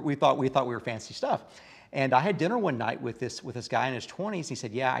Ritz-Carlton. We thought we were fancy stuff. And I had dinner one night with this guy in his 20s. He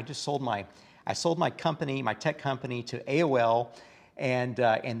said, "Yeah, I sold my company, my tech company, to AOL." And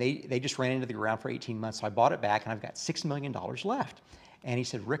they just ran into the ground for 18 months. So I bought it back, and I've got $6 million left. And he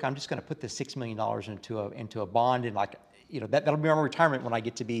said, "Rick, I'm just going to put this $6 million into a bond, and that'll be my retirement when I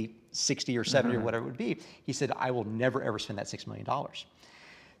get to be 60 or 70 or whatever it would be." He said, "I will never ever spend that $6 million."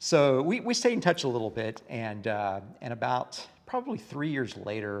 So we stayed in touch a little bit, and about probably 3 years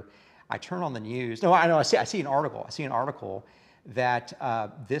later, I turn on the news. No, I see an article that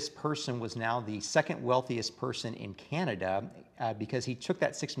this person was now the second wealthiest person in Canada because he took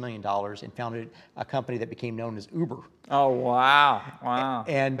that $6 million and founded a company that became known as Uber. Oh, wow.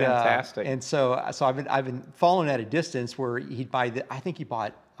 And fantastic. And so I've been following at a distance where he'd buy I think he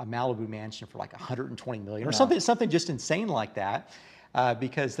bought a Malibu mansion for like $120 million or something just insane like that,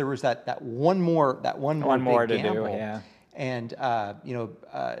 because there was that one more big gamble. Do, yeah. And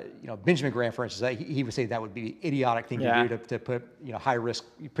Benjamin Graham, for instance, he would say that would be an idiotic thing to do to put high risk.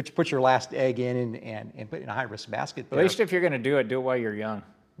 Put your last egg in and put in a high risk basket. At least if you're going to do it while you're young.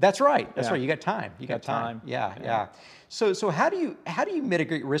 That's right. That's Yeah. right. You got time. You got Got time. time. Yeah, yeah. So how do you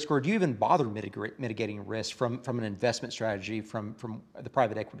mitigate risk, or do you even bother mitigating risk from an investment strategy from the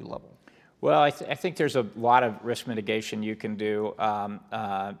private equity level? Well, I think there's a lot of risk mitigation you can do.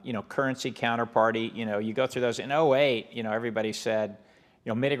 Currency counterparty. You go through those. In '08, everybody said,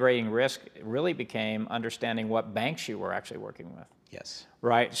 mitigating risk really became understanding what banks you were actually working with. Yes.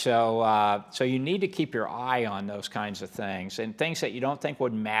 Right. So you need to keep your eye on those kinds of things, and things that you don't think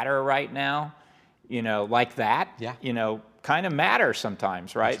would matter right now, like that, Yeah. kind of matter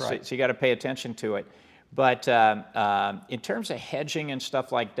sometimes, right? That's right. So you got to pay attention to it. But in terms of hedging and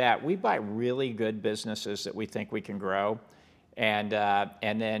stuff like that, we buy really good businesses that we think we can grow. And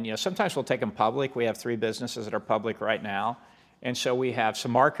then, sometimes we'll take them public. We have 3 businesses that are public right now. And so we have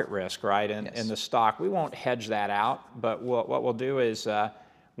some market risk, right, in the stock. We won't hedge that out, but what we'll do is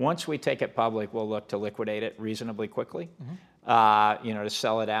once we take it public, we'll look to liquidate it reasonably quickly, to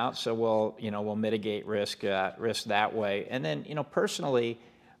sell it out. So we'll mitigate risk that way. And then, personally,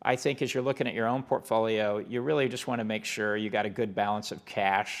 I think as you're looking at your own portfolio, you really just want to make sure you got a good balance of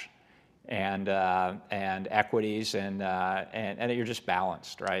cash and equities, and that you're just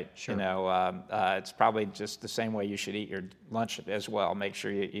balanced, right? Sure. It's probably just the same way you should eat your lunch as well. Make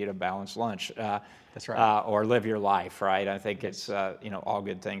sure you eat a balanced lunch. That's right. Or live your life, right? I think it's all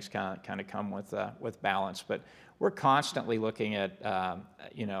good things kind of come with balance. But we're constantly looking at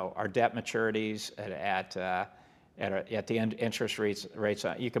our debt maturities at the end interest rates.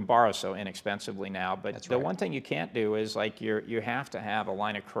 You can borrow so inexpensively now, but That's the right. one thing you can't do is you have to have a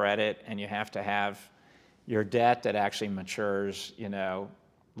line of credit, and you have to have your debt that actually matures,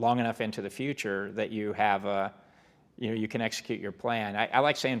 long enough into the future that you have you can execute your plan. I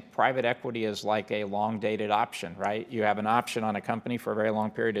like saying private equity is like a long-dated option, right? You have an option on a company for a very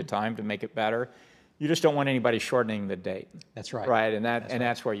long period of time to make it better. You just don't want anybody shortening the date. That's right. Right,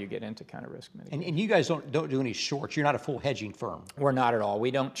 that's where you get into kind of risk mitigation. And you guys don't do any shorts. You're not a full hedging firm. We're not at all. We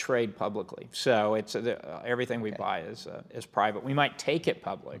don't trade publicly, so it's everything we buy is private. We might take it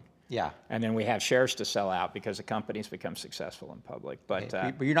public, Yeah. and then we have shares to sell out because the company's become successful in public. But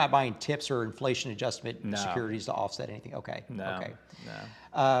But you're not buying tips or inflation adjustment No. securities to offset anything. Okay. No, Okay.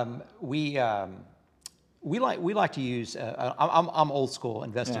 no. We like to use. I'm old school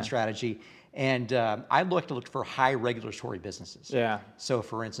investing strategy, and I look for high regulatory businesses. Yeah. So,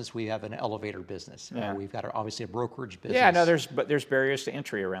 for instance, we have an elevator business. Yeah. We've got obviously a brokerage business. Yeah, no, there's barriers to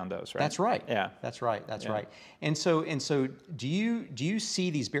entry around those, right? That's right. Yeah. That's right. That's Yeah. right. And so, do you see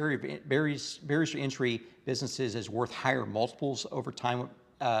these barriers to entry businesses as worth higher multiples over time,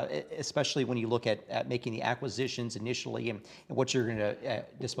 especially when you look at making the acquisitions initially and what you're going to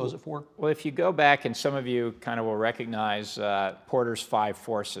dispose it for? Well, if you go back, and some of you kind of will recognize Porter's 5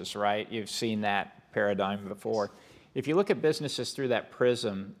 forces, right? You've seen that paradigm before. If you look at businesses through that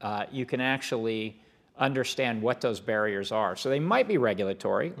prism, you can actually understand what those barriers are. So they might be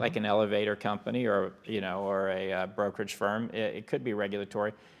regulatory, like an elevator company or a brokerage firm. It could be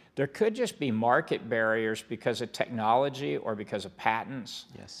regulatory. There could just be market barriers because of technology or because of patents,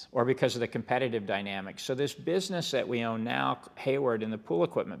 Yes. or because of the competitive dynamics. So this business that we own now, Hayward, in the pool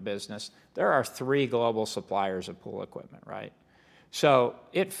equipment business, there are 3 global suppliers of pool equipment, right? So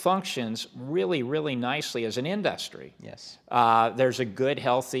it functions really, really nicely as an industry. Yes. There's a good,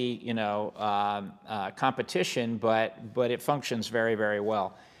 healthy, competition, but it functions very, very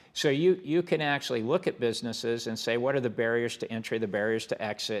well. So you can actually look at businesses and say, what are the barriers to entry, the barriers to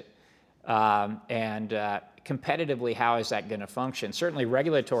exit, and competitively, how is that going to function? Certainly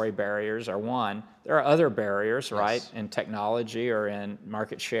regulatory barriers are one. There are other barriers, right, in technology or in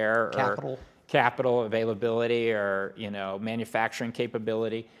market share or capital availability or manufacturing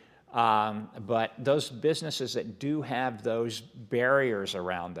capability. But those businesses that do have those barriers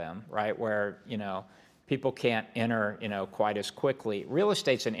around them, right, where people can't enter, quite as quickly. Real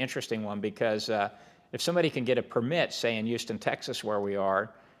estate's an interesting one because if somebody can get a permit, say in Houston, Texas, where we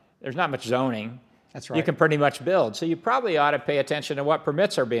are, there's not much zoning. That's right. You can pretty much build. So you probably ought to pay attention to what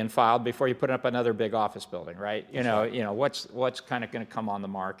permits are being filed before you put up another big office building, right? What's kind of going to come on the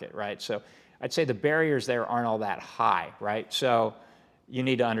market, right? So I'd say the barriers there aren't all that high, right? So you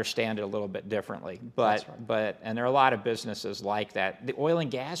need to understand it a little bit differently. But and there are a lot of businesses like that. The oil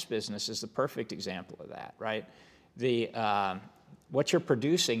and gas business is the perfect example of that, right? What you're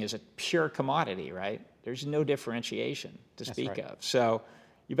producing is a pure commodity, right? There's no differentiation to speak of. So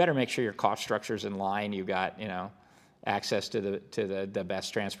you better make sure your cost structure's in line. You've got access to the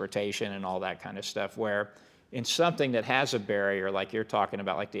best transportation and all that kind of stuff. Where in something that has a barrier, like you're talking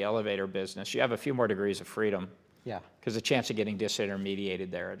about, like the elevator business, you have a few more degrees of freedom. Yeah. Because the chance of getting disintermediated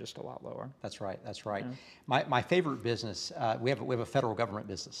there are just a lot lower. That's right. That's right. My favorite business, we have a federal government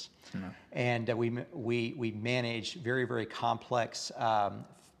business, and we manage very, very complex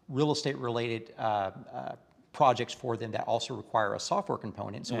real estate related projects for them that also require a software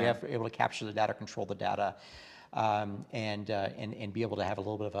component. So we have able to capture the data, control the data, and be able to have a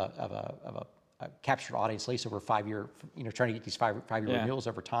little bit of a captured audience, at least over a 5-year, trying to get these five-year renewals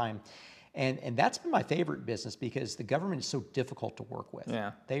over time. And that's been my favorite business because the government is so difficult to work with.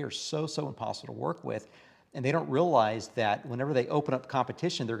 Yeah. They are so impossible to work with. And they don't realize that whenever they open up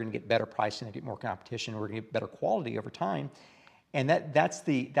competition, they're going to get better pricing, they get more competition, we're going to get better quality over time. And that's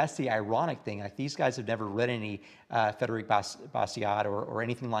the ironic thing. Like, these guys have never read any Frederic Bastiat or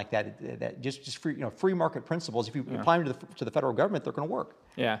anything like that. That just free market principles. If you apply them to the federal government, they're going to work.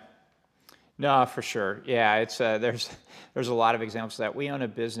 Yeah. No, for sure. Yeah, it's there's a lot of examples of that. We own a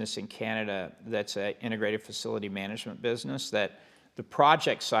business in Canada that's an integrated facility management business that the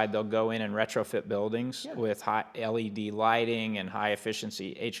project side, they'll go in and retrofit buildings with high LED lighting and high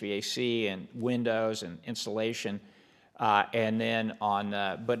efficiency HVAC and windows and insulation. And then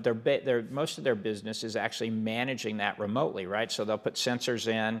but most of their business is actually managing that remotely, right? So they'll put sensors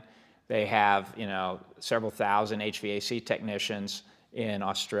in. They have, several thousand HVAC technicians in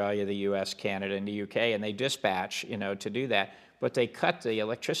Australia, the US, Canada, and the UK, and they dispatch, to do that. But they cut the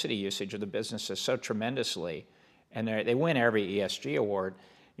electricity usage of the businesses so tremendously, and they win every ESG award,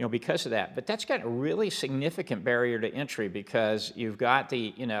 because of that. But that's got a really significant barrier to entry because you've got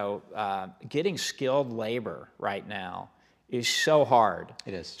the, getting skilled labor right now is so hard.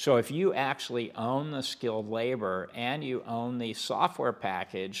 It is. So if you actually own the skilled labor and you own the software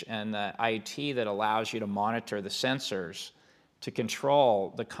package and the IT that allows you to monitor the sensors, to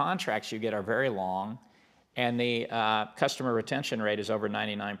control, the contracts you get are very long, and the customer retention rate is over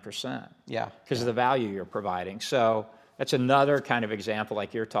 99%. Yeah. Because of the value you're providing. So that's another kind of example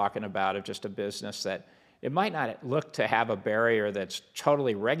like you're talking about of just a business that it might not look to have a barrier that's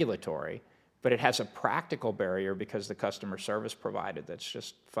totally regulatory, but it has a practical barrier because the customer service provided that's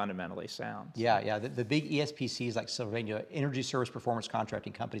just fundamentally sound. Yeah. The big ESPCs like Sylvania, energy service performance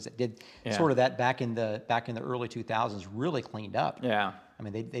contracting companies that did sort of that back in the early 2000s really cleaned up. Yeah. I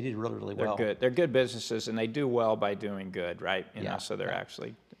mean, they did really well. They're good. They're good businesses, and they do well by doing good, right? So they're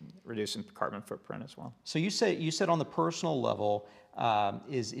actually reducing carbon footprint as well. So you said on the personal level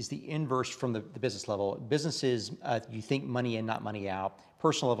is the inverse from the business level. Businesses, you think money in, not money out.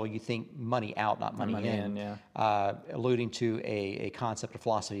 Personal level, you think money out, not money in. Alluding to a concept, a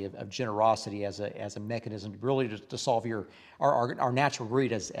philosophy of generosity as a mechanism really to solve our natural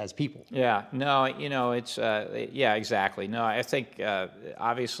greed as people. Yeah. No. It's exactly. No, I think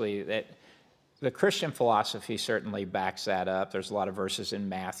obviously that the Christian philosophy certainly backs that up. There's a lot of verses in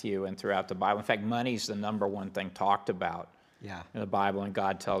Matthew and throughout the Bible. In fact, money's the number one thing talked about in the Bible, and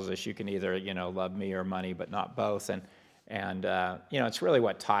God tells us you can either love me or money, but not both. And it's really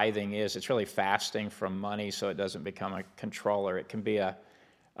what tithing is. It's really fasting from money so it doesn't become a controller. It can be a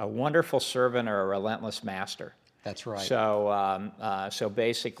wonderful servant or a relentless master. That's right. So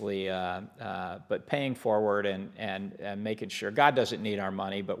basically, but paying forward and making sure God doesn't need our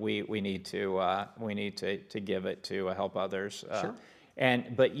money, but we need to give it to help others. Sure.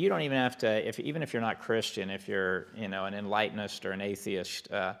 But you don't even have to, even if you're not Christian, if you're an Enlightenist or an atheist,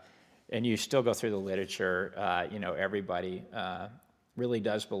 and you still go through the literature, everybody really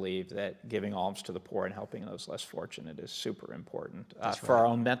does believe that giving alms to the poor and helping those less fortunate is super important for our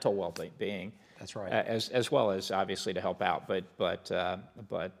own mental well-being. That's right. As well as obviously to help out,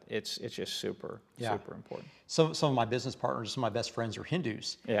 but it's just super important. Some of my business partners, some of my best friends are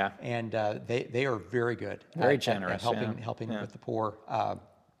Hindus. Yeah. And they are very good. Very generous. At helping with the poor.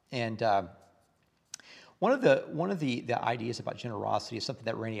 One of the ideas about generosity is something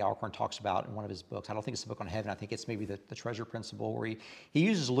that Randy Alcorn talks about in one of his books. I don't think it's the book on heaven. I think it's maybe the treasure principle, where he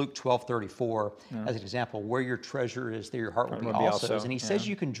uses Luke 12:34 as an example. Where your treasure is, there your heart will be also. And he says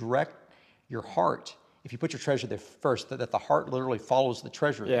you can direct your heart if you put your treasure there first. That the heart literally follows the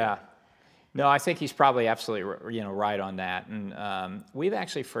treasure. Yeah. No, I think he's probably absolutely right on that. And we've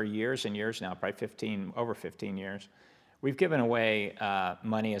actually for years and years now, probably over 15 years. We've given away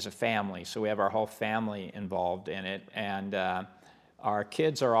money as a family, so we have our whole family involved in it, and our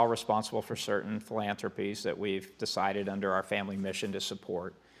kids are all responsible for certain philanthropies that we've decided under our family mission to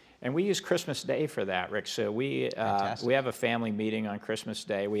support. And we use Christmas Day for that, Rick. So we have a family meeting on Christmas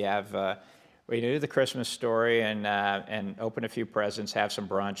Day. We do the Christmas story and open a few presents, have some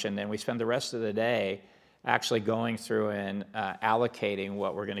brunch, and then we spend the rest of the day actually going through and allocating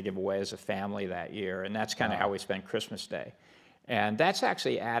what we're going to give away as a family that year. And that's kind of how we spend Christmas Day. And that's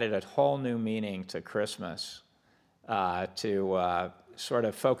actually added a whole new meaning to Christmas to sort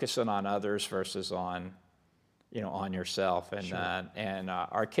of focusing on others versus on, on yourself. And, Sure.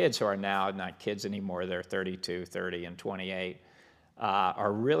 Our kids who are now not kids anymore, they're 32, 30, and 28,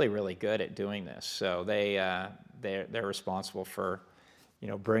 are really, really good at doing this. So they're responsible for,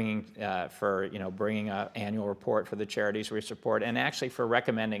 bringing an annual report for the charities we support, and actually for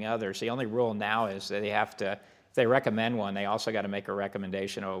recommending others. The only rule now is that if they recommend one, they also got to make a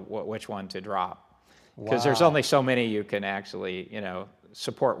recommendation of which one to drop. Because there's Wow. only so many you can actually,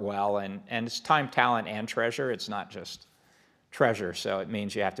 support well, and it's time, talent, and treasure. It's not just treasure, so it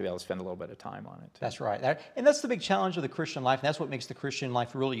means you have to be able to spend a little bit of time on it. That's right. And that's the big challenge of the Christian life, and that's what makes the Christian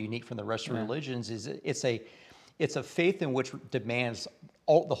life really unique from the rest of religions, is it's a faith in which demands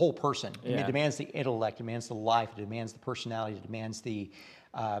the whole person. Yeah. It demands the intellect, demands the life, it demands the personality, it demands the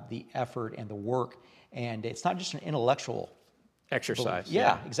effort and the work, and it's not just an intellectual Exercise. belief.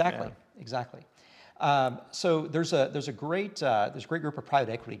 Yeah, exactly, exactly. So there's a great group of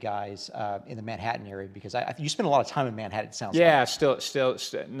private equity guys in the Manhattan area, because you spend a lot of time in Manhattan. It sounds Yeah, like. still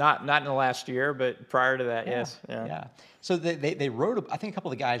not in the last year, but prior to that, yes. Yeah. So they wrote I think a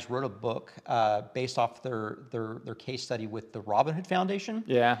couple of the guys wrote a book based off their case study with the Robin Hood Foundation.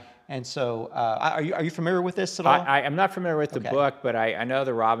 Yeah. And so are you familiar with this at all? I am not familiar with the Okay. book, but I know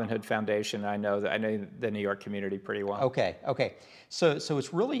the Robin Hood Foundation. I know the New York community pretty well. Okay. So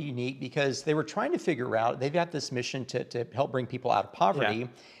it's really unique because they were trying to figure out, they've got this mission to help bring people out of poverty, Yeah.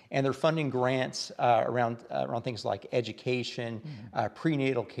 and they're funding grants around things like education,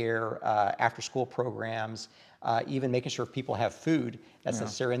 prenatal care, after school programs, even making sure people have food that's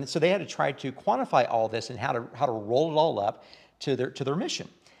necessary. And so they had to try to quantify all this and how to roll it all up to their mission.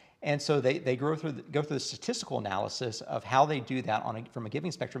 And so they go through the statistical analysis of how they do that from a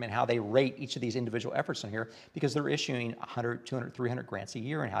giving spectrum, and how they rate each of these individual efforts in here, because they're issuing 100, 200, 300 grants a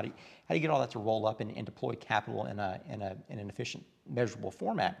year, and how do you get all that to roll up and deploy capital in an efficient, measurable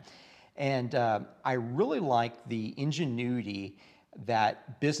format. And I really like the ingenuity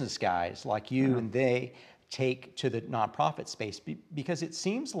that business guys like you and they take to the nonprofit space, because it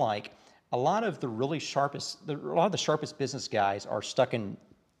seems like a lot of the sharpest business guys are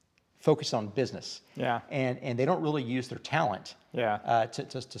focused on business. Yeah. And they don't really use their talent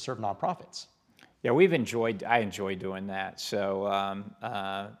to serve nonprofits. Yeah, I enjoy doing that. So,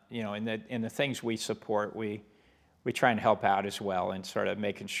 in the things we support, we try and help out as well, and sort of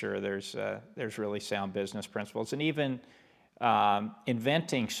making sure there's really sound business principles, and even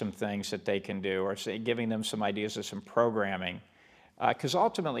inventing some things that they can do, or giving them some ideas of some programming. Because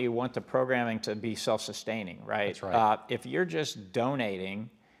ultimately, you want the programming to be self-sustaining, right? That's right. If you're just donating,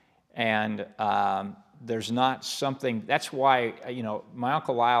 and there's not something, that's why, my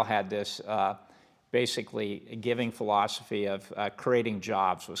Uncle Lyle had this basically giving philosophy of creating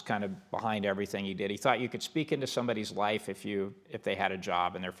jobs was kind of behind everything he did. He thought you could speak into somebody's life if they had a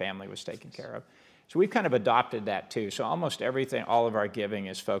job and their family was taken care of. So we've kind of adopted that too. So almost everything, all of our giving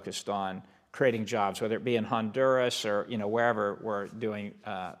is focused on creating jobs, whether it be in Honduras or wherever we're doing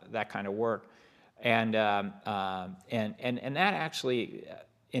that kind of work, and that actually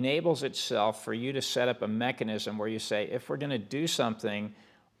enables itself for you to set up a mechanism where you say, if we're going to do something,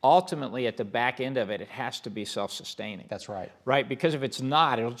 ultimately at the back end of it, it has to be self-sustaining. That's right. Right? Because if it's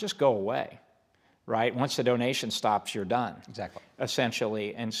not, it'll just go away. Right? Once the donation stops, you're done. Exactly.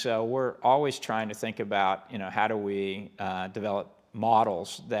 Essentially. And so we're always trying to think about, how do we develop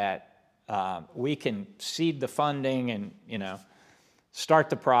models that we can seed the funding and, start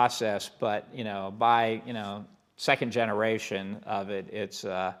the process, but, by, second generation of it, it's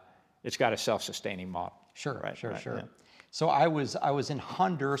got a self-sustaining model. Sure, Right, sure. yeah. So I was in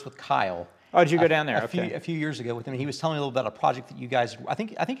Honduras with Kyle. Oh, did you go down there? A few years ago with him, and he was telling me a little about a project that you guys, I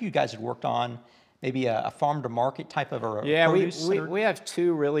think you guys had worked on, maybe a farm to market type of a produce center? we have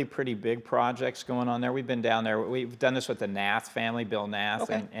two really pretty big projects going on there. We've been down there. We've done this with the Nath family, Bill Nath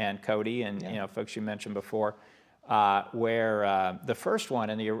and Cody, and folks you mentioned before, where the first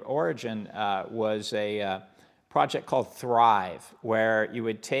one in the origin was a project called Thrive, where you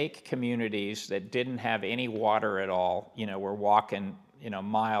would take communities that didn't have any water at all, were walking,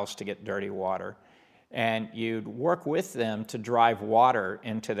 miles to get dirty water, and you'd work with them to drive water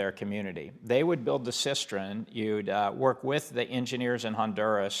into their community. They would build the cistern. You'd work with the engineers in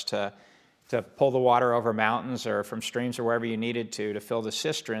Honduras to pull the water over mountains or from streams or wherever you needed to fill the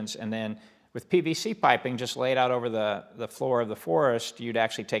cisterns, and then with PVC piping just laid out over the floor of the forest, you'd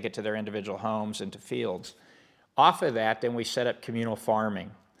actually take it to their individual homes and to fields. Off of that, then we set up communal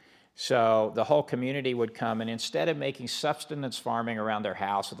farming. So the whole community would come, and instead of making subsistence farming around their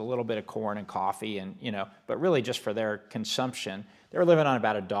house with a little bit of corn and coffee, and but really just for their consumption, they were living on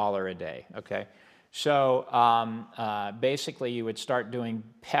about $1 a day. Okay, So basically you would start doing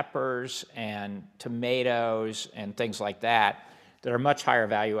peppers and tomatoes and things like that are much higher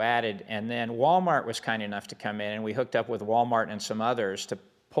value added. And then Walmart was kind enough to come in, and we hooked up with Walmart and some others to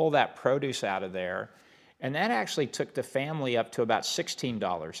pull that produce out of there. And that actually took the family up to about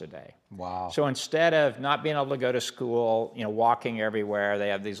 $16 a day. Wow. So instead of not being able to go to school, walking everywhere, they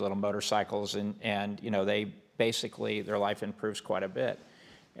have these little motorcycles, and they basically, their life improves quite a bit.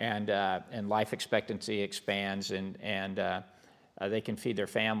 And life expectancy expands, and they can feed their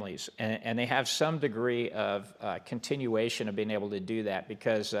families. And they have some degree of continuation of being able to do that,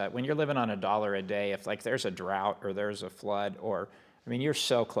 because when you're living on $1 a day, if like there's a drought or there's a flood, or, I mean, you're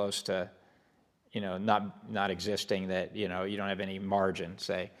so close to, not existing that, you don't have any margin,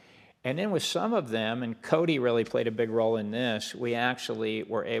 say. And then with some of them, and Cody really played a big role in this, we actually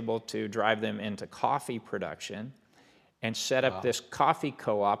were able to drive them into coffee production and set up this coffee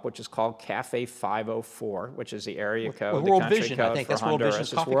co-op, which is called Cafe 504, which is the area code, the World country Vision, code I think. for That's World Honduras. Vision's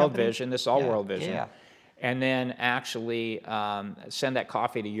It's coffee World company? Vision. This is all Yeah, World Vision. yeah. And then actually send that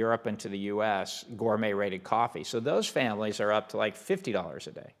coffee to Europe and to the U.S., gourmet-rated coffee. So those families are up to like $50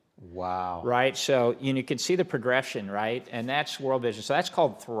 a day. Wow. Right, so you can see the progression, right? And that's World Vision. So that's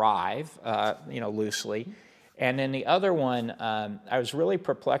called Thrive, loosely. And then the other one, I was really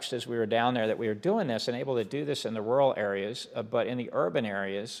perplexed as we were down there that we were doing this and able to do this in the rural areas, but in the urban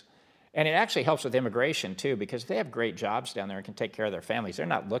areas, and it actually helps with immigration too, because if they have great jobs down there and can take care of their families, they're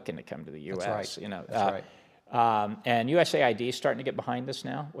not looking to come to the U.S. That's right. That's right. And USAID is starting to get behind this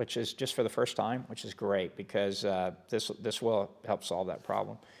now, which is just for the first time, which is great, because this will help solve that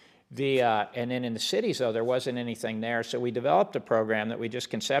problem. And then in the cities, though, there wasn't anything there, so we developed a program that we just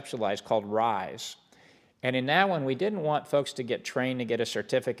conceptualized called RISE. And in that one, we didn't want folks to get trained to get a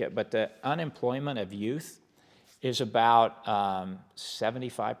certificate, but the unemployment of youth is about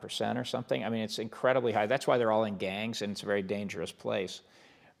 75% or something. I mean, it's incredibly high. That's why they're all in gangs, and it's a very dangerous place.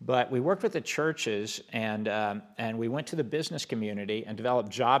 But we worked with the churches, and we went to the business community and developed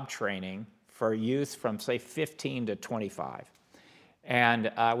job training for youth from, say, 15 to 25.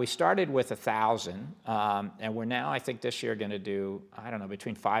 And we started with 1,000, and we're now, I think this year, going to do, I don't know,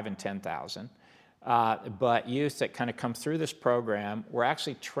 between 5,000 and 10,000. But youth that kind of come through this program, we're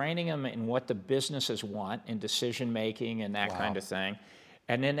actually training them in what the businesses want in decision making and that kind of thing.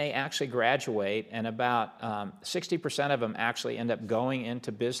 And then they actually graduate, and about 60% of them actually end up going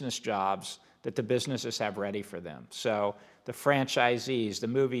into business jobs that the businesses have ready for them. So the franchisees, the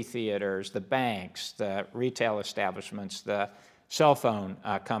movie theaters, the banks, the retail establishments, the cell phone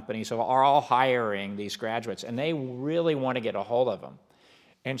companies are all hiring these graduates, and they really want to get a hold of them.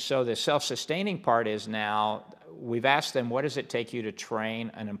 And so the self-sustaining part is now, we've asked them, what does it take you to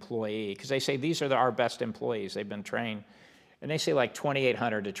train an employee? Because they say, these are our best employees, they've been trained. And they say like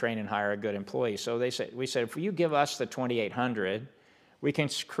 2,800 to train and hire a good employee. So we said, if you give us the 2,800, we can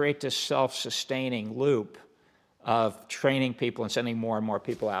create this self-sustaining loop of training people and sending more and more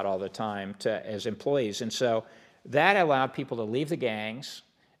people out all the time as employees. And so that allowed people to leave the gangs.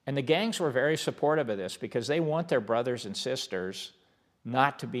 And the gangs were very supportive of this, because they want their brothers and sisters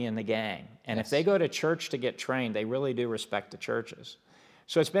not to be in the gang. And if they go to church to get trained, they really do respect the churches.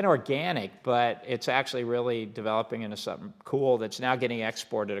 So it's been organic, but it's actually really developing into something cool that's now getting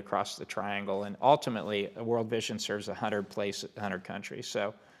exported across the triangle. And ultimately, World Vision serves 100 countries,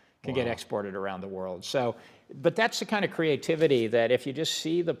 so can get exported around the world. So, but that's the kind of creativity that if you just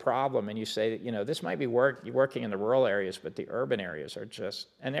see the problem and you say, this might be working in the rural areas, but the urban areas are just,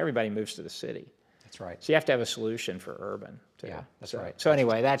 and everybody moves to the city. That's right. So you have to have a solution for urban, too. Yeah, that's right. So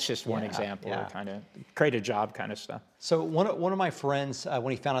anyway, that's just one example of kind of create a job kind of stuff. So one of my friends,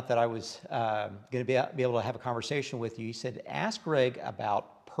 when he found out that I was going to be able to have a conversation with you, he said, ask Greg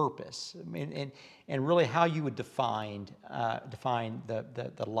about purpose, and really how you would define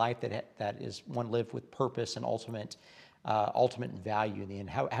the life that is one lived with purpose and ultimate value in the end.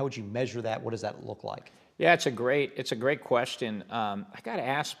 How would you measure that? What does that look like? Yeah, it's a great question. I got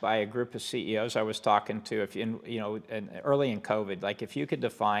asked by a group of CEOs I was talking to, early in COVID, like if you could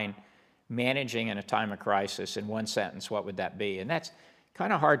define managing in a time of crisis in one sentence, what would that be? And that's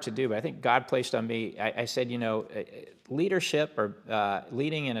kind of hard to do, but I think God placed on me, I said, leadership or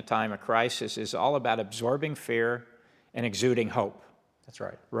leading in a time of crisis is all about absorbing fear and exuding hope. That's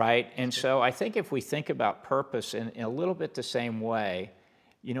right. Right? And so I think if we think about purpose in a little bit the same way,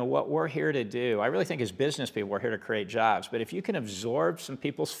 what we're here to do, I really think as business people, we're here to create jobs. But if you can absorb some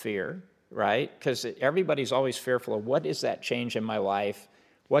people's fear, right? Because everybody's always fearful of what is that change in my life?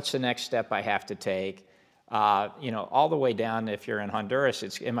 What's the next step I have to take? All the way down, if you're in Honduras,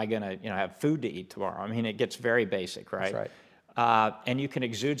 it's, am I going to have food to eat tomorrow? I mean, it gets very basic, right? That's and you can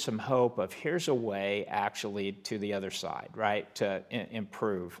exude some hope of here's a way actually to the other side, right? To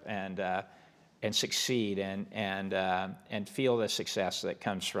improve and succeed and feel the success that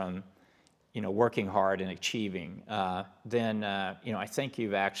comes from, working hard and achieving. Then I think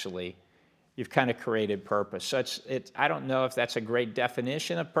you've kind of created purpose. So I don't know if that's a great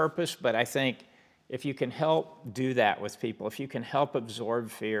definition of purpose, but I think if you can help do that with people, if you can help absorb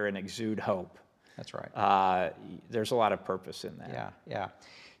fear and exude hope, that's right. There's a lot of purpose in that. Yeah.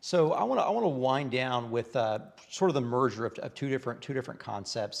 So I want to wind down with sort of the merger of two different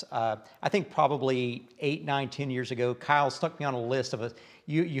concepts. I think probably 8, 9, 10 years ago, Kyle stuck me on a list of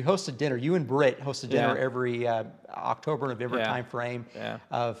you host a dinner. You and Britt host a dinner every October, November time frame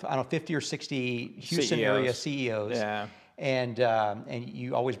of 50 or 60 Houston area CEOs. Yeah. And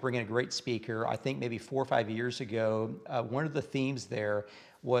you always bring in a great speaker. I think maybe 4 or 5 years ago, one of the themes there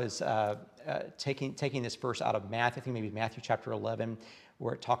was taking this verse out of Matthew. I think maybe Matthew chapter 11,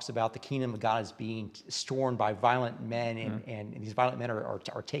 where it talks about the kingdom of God is being stormed by violent men, and these violent men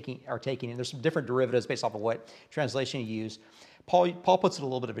are taking. And there's some different derivatives based off of what translation you use. Paul puts it a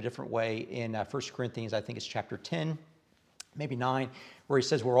little bit of a different way in 1 Corinthians. I think it's chapter 10, maybe 9, where he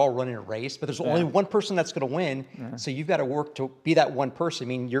says we're all running a race, but there's only one person that's going to win. So you've got to work to be that one person. I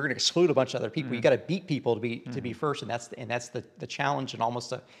mean, you're going to exclude a bunch of other people. You've got to beat people to be first, and that's the challenge, and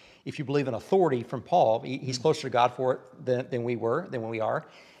almost if you believe in authority from Paul, he's closer to God for it than we are.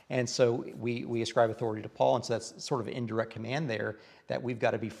 And so we ascribe authority to Paul, and so that's sort of an indirect command there that we've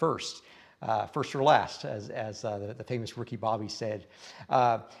got to be first. First or last, as the famous Ricky Bobby said.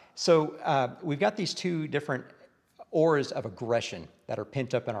 So we've got these two different auras of aggression that are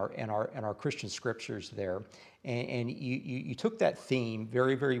pent up in our Christian scriptures there, and you took that theme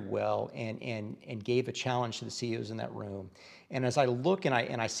very, very well and gave a challenge to the CEOs in that room. And as I look and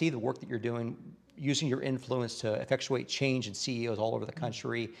I see the work that you're doing, using your influence to effectuate change in CEOs all over the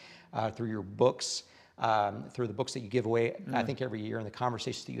country, through your books. Through the books that you give away, I think every year, and the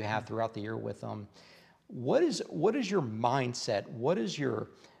conversations that you have throughout the year with them. What is your mindset? What is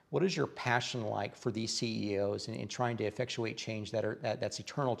your passion like for these CEOs in trying to effectuate change that's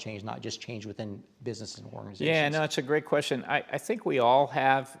eternal change, not just change within businesses and organizations? Yeah, no, it's a great question. I think we all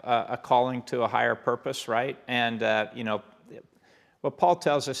have a calling to a higher purpose, right? And what Paul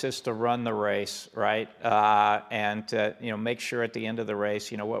tells us is to run the race, right? And to, make sure at the end of the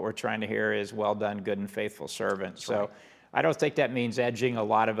race, what we're trying to hear is, well done, good and faithful servant. That's so right. I don't think that means edging a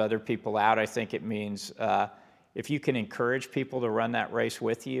lot of other people out. I think it means if you can encourage people to run that race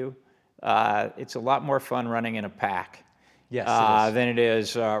with you, it's a lot more fun running in a pack. Yes, it is. Than it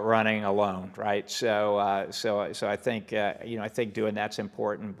is running alone, right? So I think I think doing that's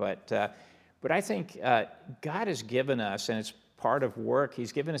important, but I think God has given us, and it's part of work,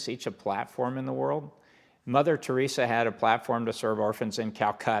 he's given us each a platform in the world. Mother Teresa had a platform to serve orphans in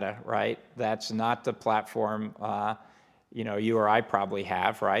Calcutta, right? That's not the platform you or I probably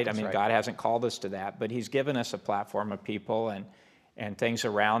have, right? That's right. God hasn't called us to that, but he's given us a platform of people and things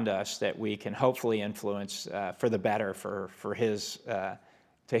around us that we can hopefully influence for the better, for his to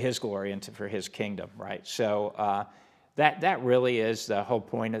his glory and for his kingdom, right? So that really is the whole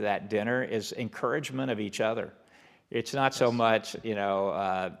point of that dinner, is encouragement of each other. It's not so much,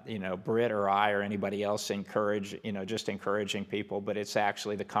 Britt or I or anybody else just encouraging people, but it's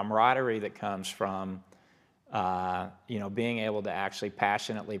actually the camaraderie that comes from, being able to actually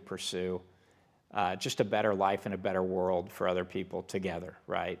passionately pursue just a better life and a better world for other people together,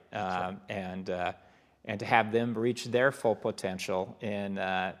 right? And to have them reach their full potential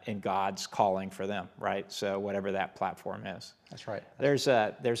in God's calling for them, right? So whatever that platform is. That's right. There's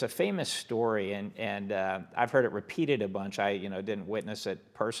a famous story, and I've heard it repeated a bunch. I didn't witness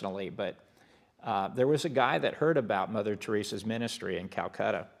it personally, but there was a guy that heard about Mother Teresa's ministry in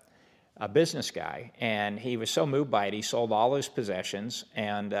Calcutta, a business guy, and he was so moved by it, he sold all his possessions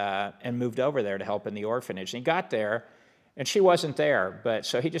and moved over there to help in the orphanage. And he got there, and she wasn't there, but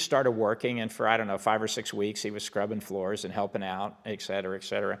so he just started working, and for, 5 or 6 weeks, he was scrubbing floors and helping out, et cetera, et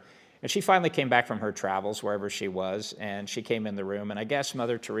cetera. And she finally came back from her travels, wherever she was, and she came in the room, and I guess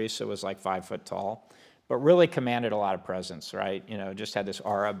Mother Teresa was like 5 foot tall, but really commanded a lot of presence, right? Just had this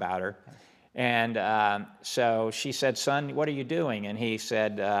aura about her. And so she said, "Son, what are you doing?" And he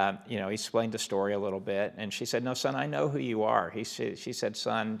said, he explained the story a little bit, and she said, "No, son, I know who you are." She said,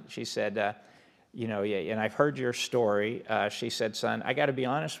 "Son," she said, and I've heard your story. She said, "Son, I got to be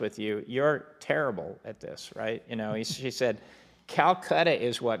honest with you. You're terrible at this, right?" She said, "Calcutta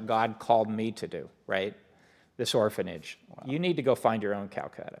is what God called me to do, right? This orphanage. Wow. You need to go find your own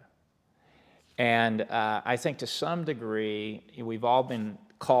Calcutta." And I think to some degree, we've all been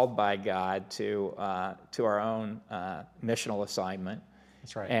called by God to our own missional assignment.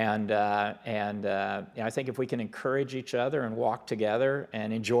 That's right. And I think if we can encourage each other and walk together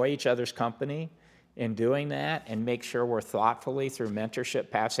and enjoy each other's company in doing that, and make sure we're thoughtfully through mentorship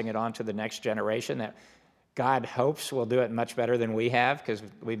passing it on to the next generation, that God hopes we'll do it much better than we have, because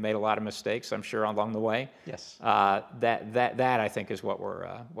we've made a lot of mistakes, I'm sure, along the way. Yes. That I think is what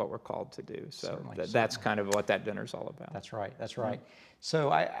we're called to do. So that's kind of what that dinner's all about. That's right. That's right.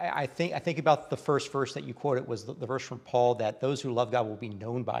 So I think about the first verse that you quoted was the verse from Paul, that those who love God will be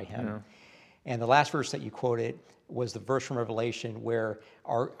known by Him. Yeah. And the last verse that you quoted was the verse from Revelation, where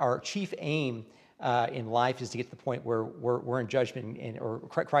our chief aim in life is to get to the point where we're in judgment, or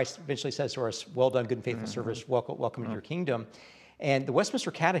Christ eventually says to us, "Well done, good and faithful service, welcome into your kingdom." And the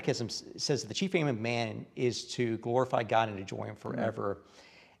Westminster Catechism says that the chief aim of man is to glorify God and enjoy Him forever.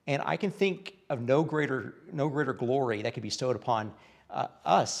 And I can think of no greater glory that could be bestowed upon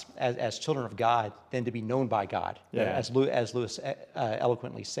us as children of God than to be known by God, as Lewis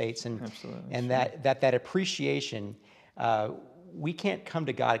eloquently states, and that appreciation. We can't come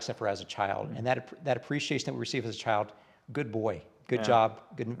to God except for as a child, and that appreciation that we receive as a child, good boy, good job,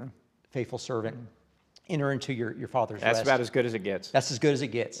 good and faithful servant, enter into your Father's rest. That's about as good as it gets. That's as good as it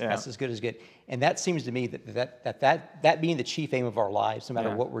gets. Yeah. That's as good as it gets. And that seems to me that being the chief aim of our lives, no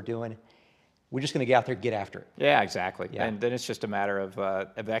matter what we're doing, we're just going to get out there and get after it. Yeah, exactly. Yeah. And then it's just a matter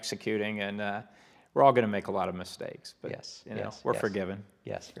of executing, and we're all going to make a lot of mistakes, but we're forgiven.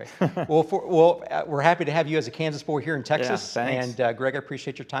 Yes, great. We're happy to have you as a Kansas boy here in Texas. Yeah, thanks. And Greg, I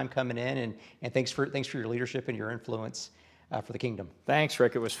appreciate your time coming in, and thanks for your leadership and your influence for the kingdom. Thanks,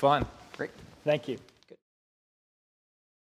 Rick. It was fun. Great. Thank you.